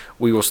there,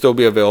 we will still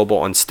be available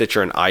on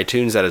Stitcher and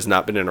iTunes. That has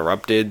not been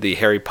interrupted. The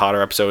Harry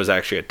Potter episode was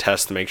actually a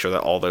test to make sure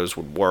that all those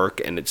would work,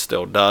 and it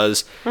still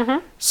does.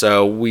 Mm-hmm.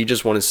 So we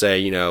just want to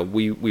say,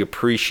 we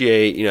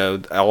appreciate,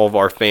 all of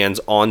our fans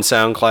on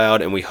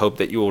SoundCloud, and we hope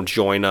that you will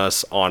join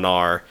us on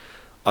our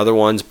other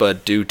ones,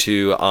 but due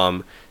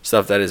to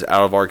stuff that is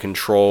out of our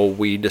control,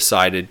 we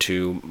decided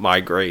to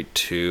migrate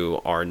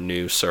to our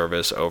new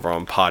service over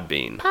on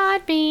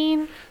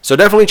Podbean. So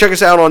definitely check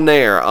us out on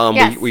there.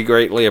 Yes. We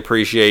greatly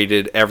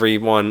appreciated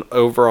everyone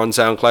over on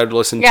SoundCloud to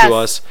listen Yes, to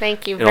us.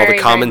 thank you and all very,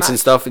 the comments very and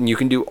much. stuff, and you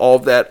can do all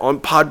of that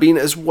on Podbean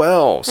as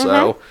well.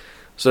 So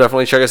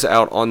definitely check us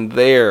out on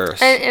there.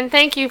 And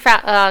thank you,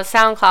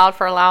 SoundCloud,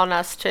 for allowing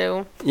us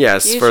to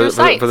Yes, use for your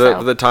site, for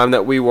the time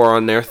that we were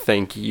on there,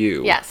 thank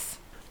you. Yes.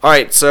 All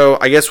right, so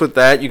I guess with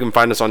that, you can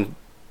find us on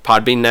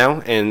Podbean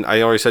now, and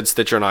I already said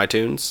Stitcher and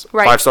iTunes.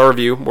 Right. 5-star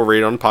review. We'll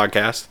read it on the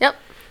podcast. Yep.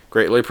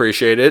 Greatly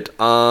appreciate it.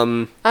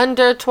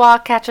 Under trois,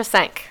 quatre,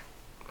 cinq.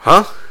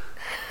 Huh?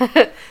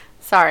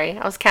 Sorry,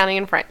 I was counting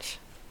in French.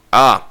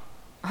 Ah.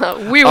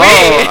 Oui, oui.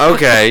 Oh,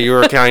 okay. You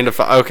were counting to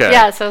 5. Okay.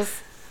 Yeah, so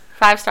it's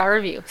 5-star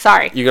review.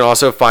 Sorry. You can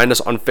also find us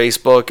on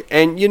Facebook,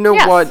 and you know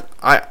Yes. what?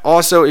 I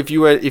also, if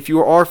you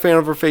are a fan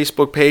of our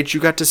Facebook page,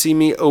 you got to see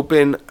me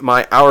open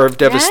my Hour of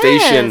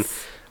Devastation.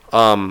 Yes.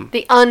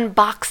 The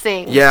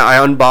unboxing. Yeah, I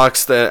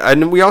unboxed that,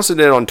 and we also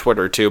did it on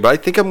Twitter too. But I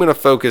think I'm going to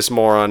focus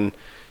more on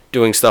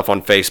doing stuff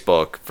on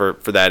Facebook for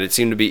that. It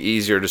seemed to be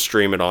easier to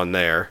stream it on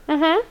there.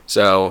 Mm-hmm.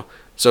 So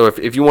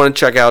if you want to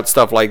check out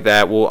stuff like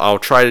that, I'll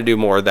try to do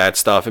more of that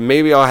stuff, and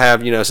maybe I'll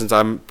have, since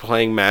I'm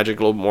playing Magic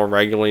a little more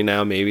regularly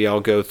now, maybe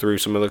I'll go through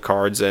some of the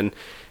cards, and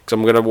because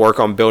I'm going to work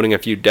on building a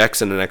few decks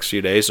in the next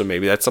few days, so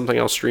maybe that's something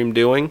I'll stream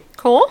doing.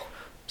 Cool.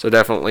 So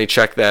definitely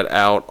check that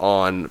out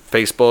on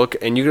Facebook.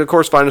 And you can, of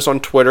course, find us on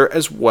Twitter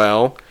as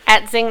well.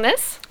 At Zing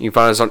This. You can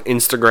find us on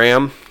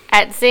Instagram.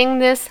 At Zing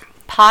This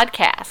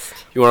Podcast.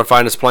 If you want to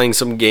find us playing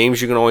some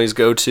games, you can always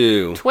go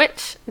to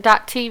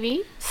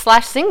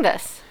Twitch.tv/Zing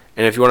This.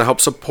 And if you want to help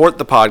support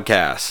the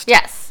podcast.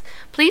 Yes.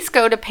 Please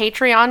go to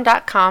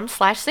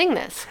patreon.com/Zing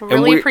This.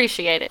 Really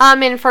appreciate it.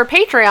 And for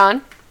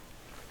Patreon,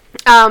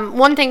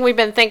 one thing we've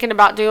been thinking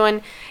about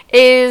doing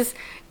is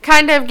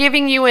kind of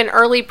giving you an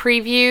early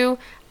preview,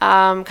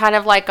 kind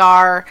of like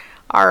our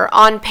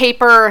on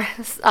paper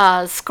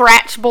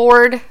scratch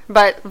board,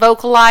 but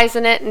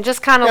vocalizing it and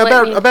just kind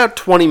of about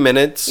 20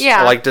 minutes.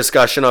 Yeah. Like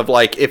discussion of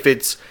like if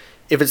it's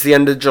the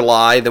end of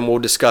July, then we'll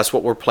discuss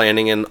what we're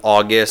planning in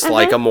August,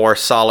 like a more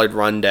solid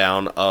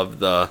rundown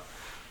of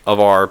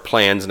our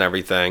plans and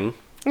everything.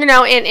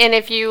 And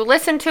if you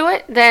listen to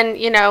it, then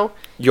you can know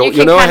kind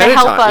ahead of of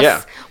help time, us.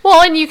 yeah.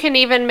 Well, and you can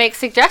even make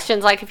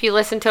suggestions. Like if you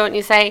listen to it and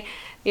you say,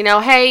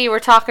 hey, you were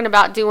talking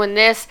about doing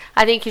this,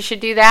 I think you should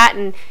do that,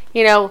 and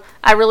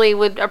I really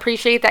would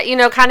appreciate that.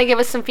 Kind of give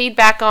us some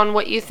feedback on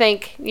what you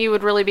think you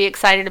would really be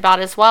excited about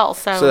as well.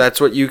 So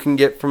that's what you can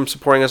get from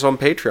supporting us on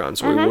Patreon.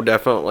 So we will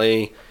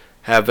definitely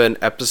have an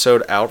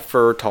episode out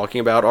for talking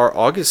about our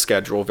August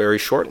schedule very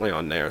shortly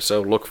on there.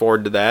 So look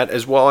forward to that,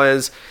 as well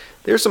as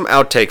there's some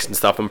outtakes and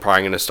stuff I'm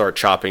probably going to start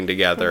chopping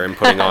together and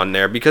putting on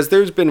there, because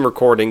there's been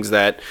recordings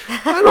that,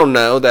 I don't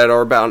know, that are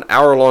about an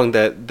hour long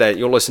that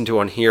you'll listen to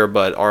on here,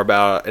 but are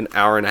about an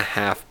hour and a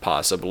half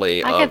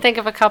possibly. I can think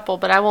of a couple,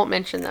 but I won't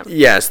mention them.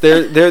 Yes,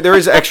 there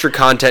is extra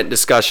content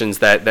discussions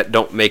that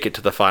don't make it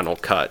to the final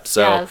cut.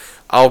 So Yes.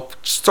 I'll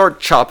start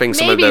chopping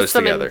some of Maybe those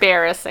some together.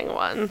 embarrassing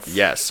ones.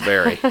 Yes,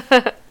 very.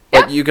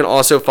 But you can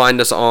also find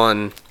us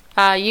on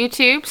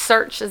YouTube,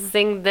 search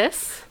Zing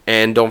This.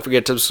 And don't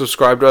forget to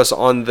subscribe to us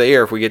on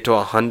there. If we get to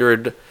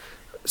 100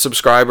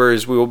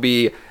 subscribers, we will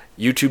be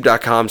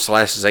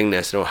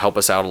youtube.com/zingness. It'll help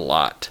us out a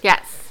lot.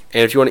 Yes.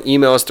 And if you want to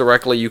email us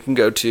directly, you can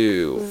go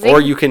to, or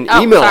you can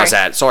email us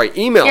at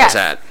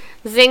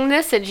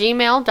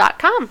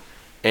zingthis@gmail.com.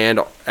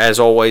 And as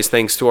always,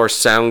 thanks to our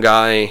sound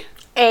guy,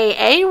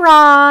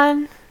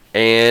 Aaron.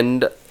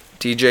 and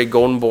DJ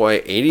Golden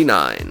Boy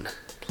 89.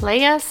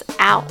 Play us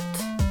out.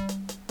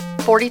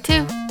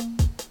 42.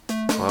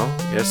 Well,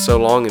 yes, so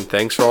long, and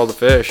thanks for all the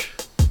fish.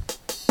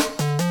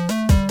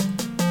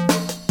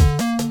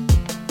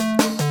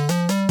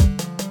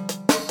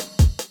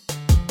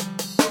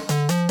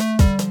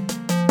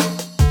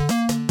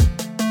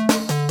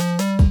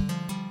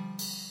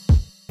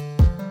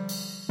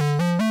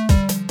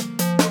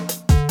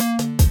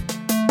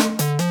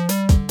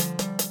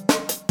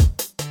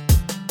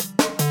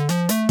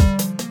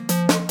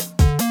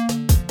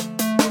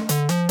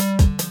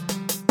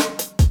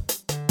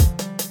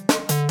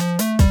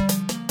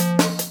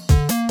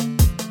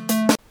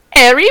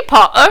 Harry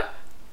Potter.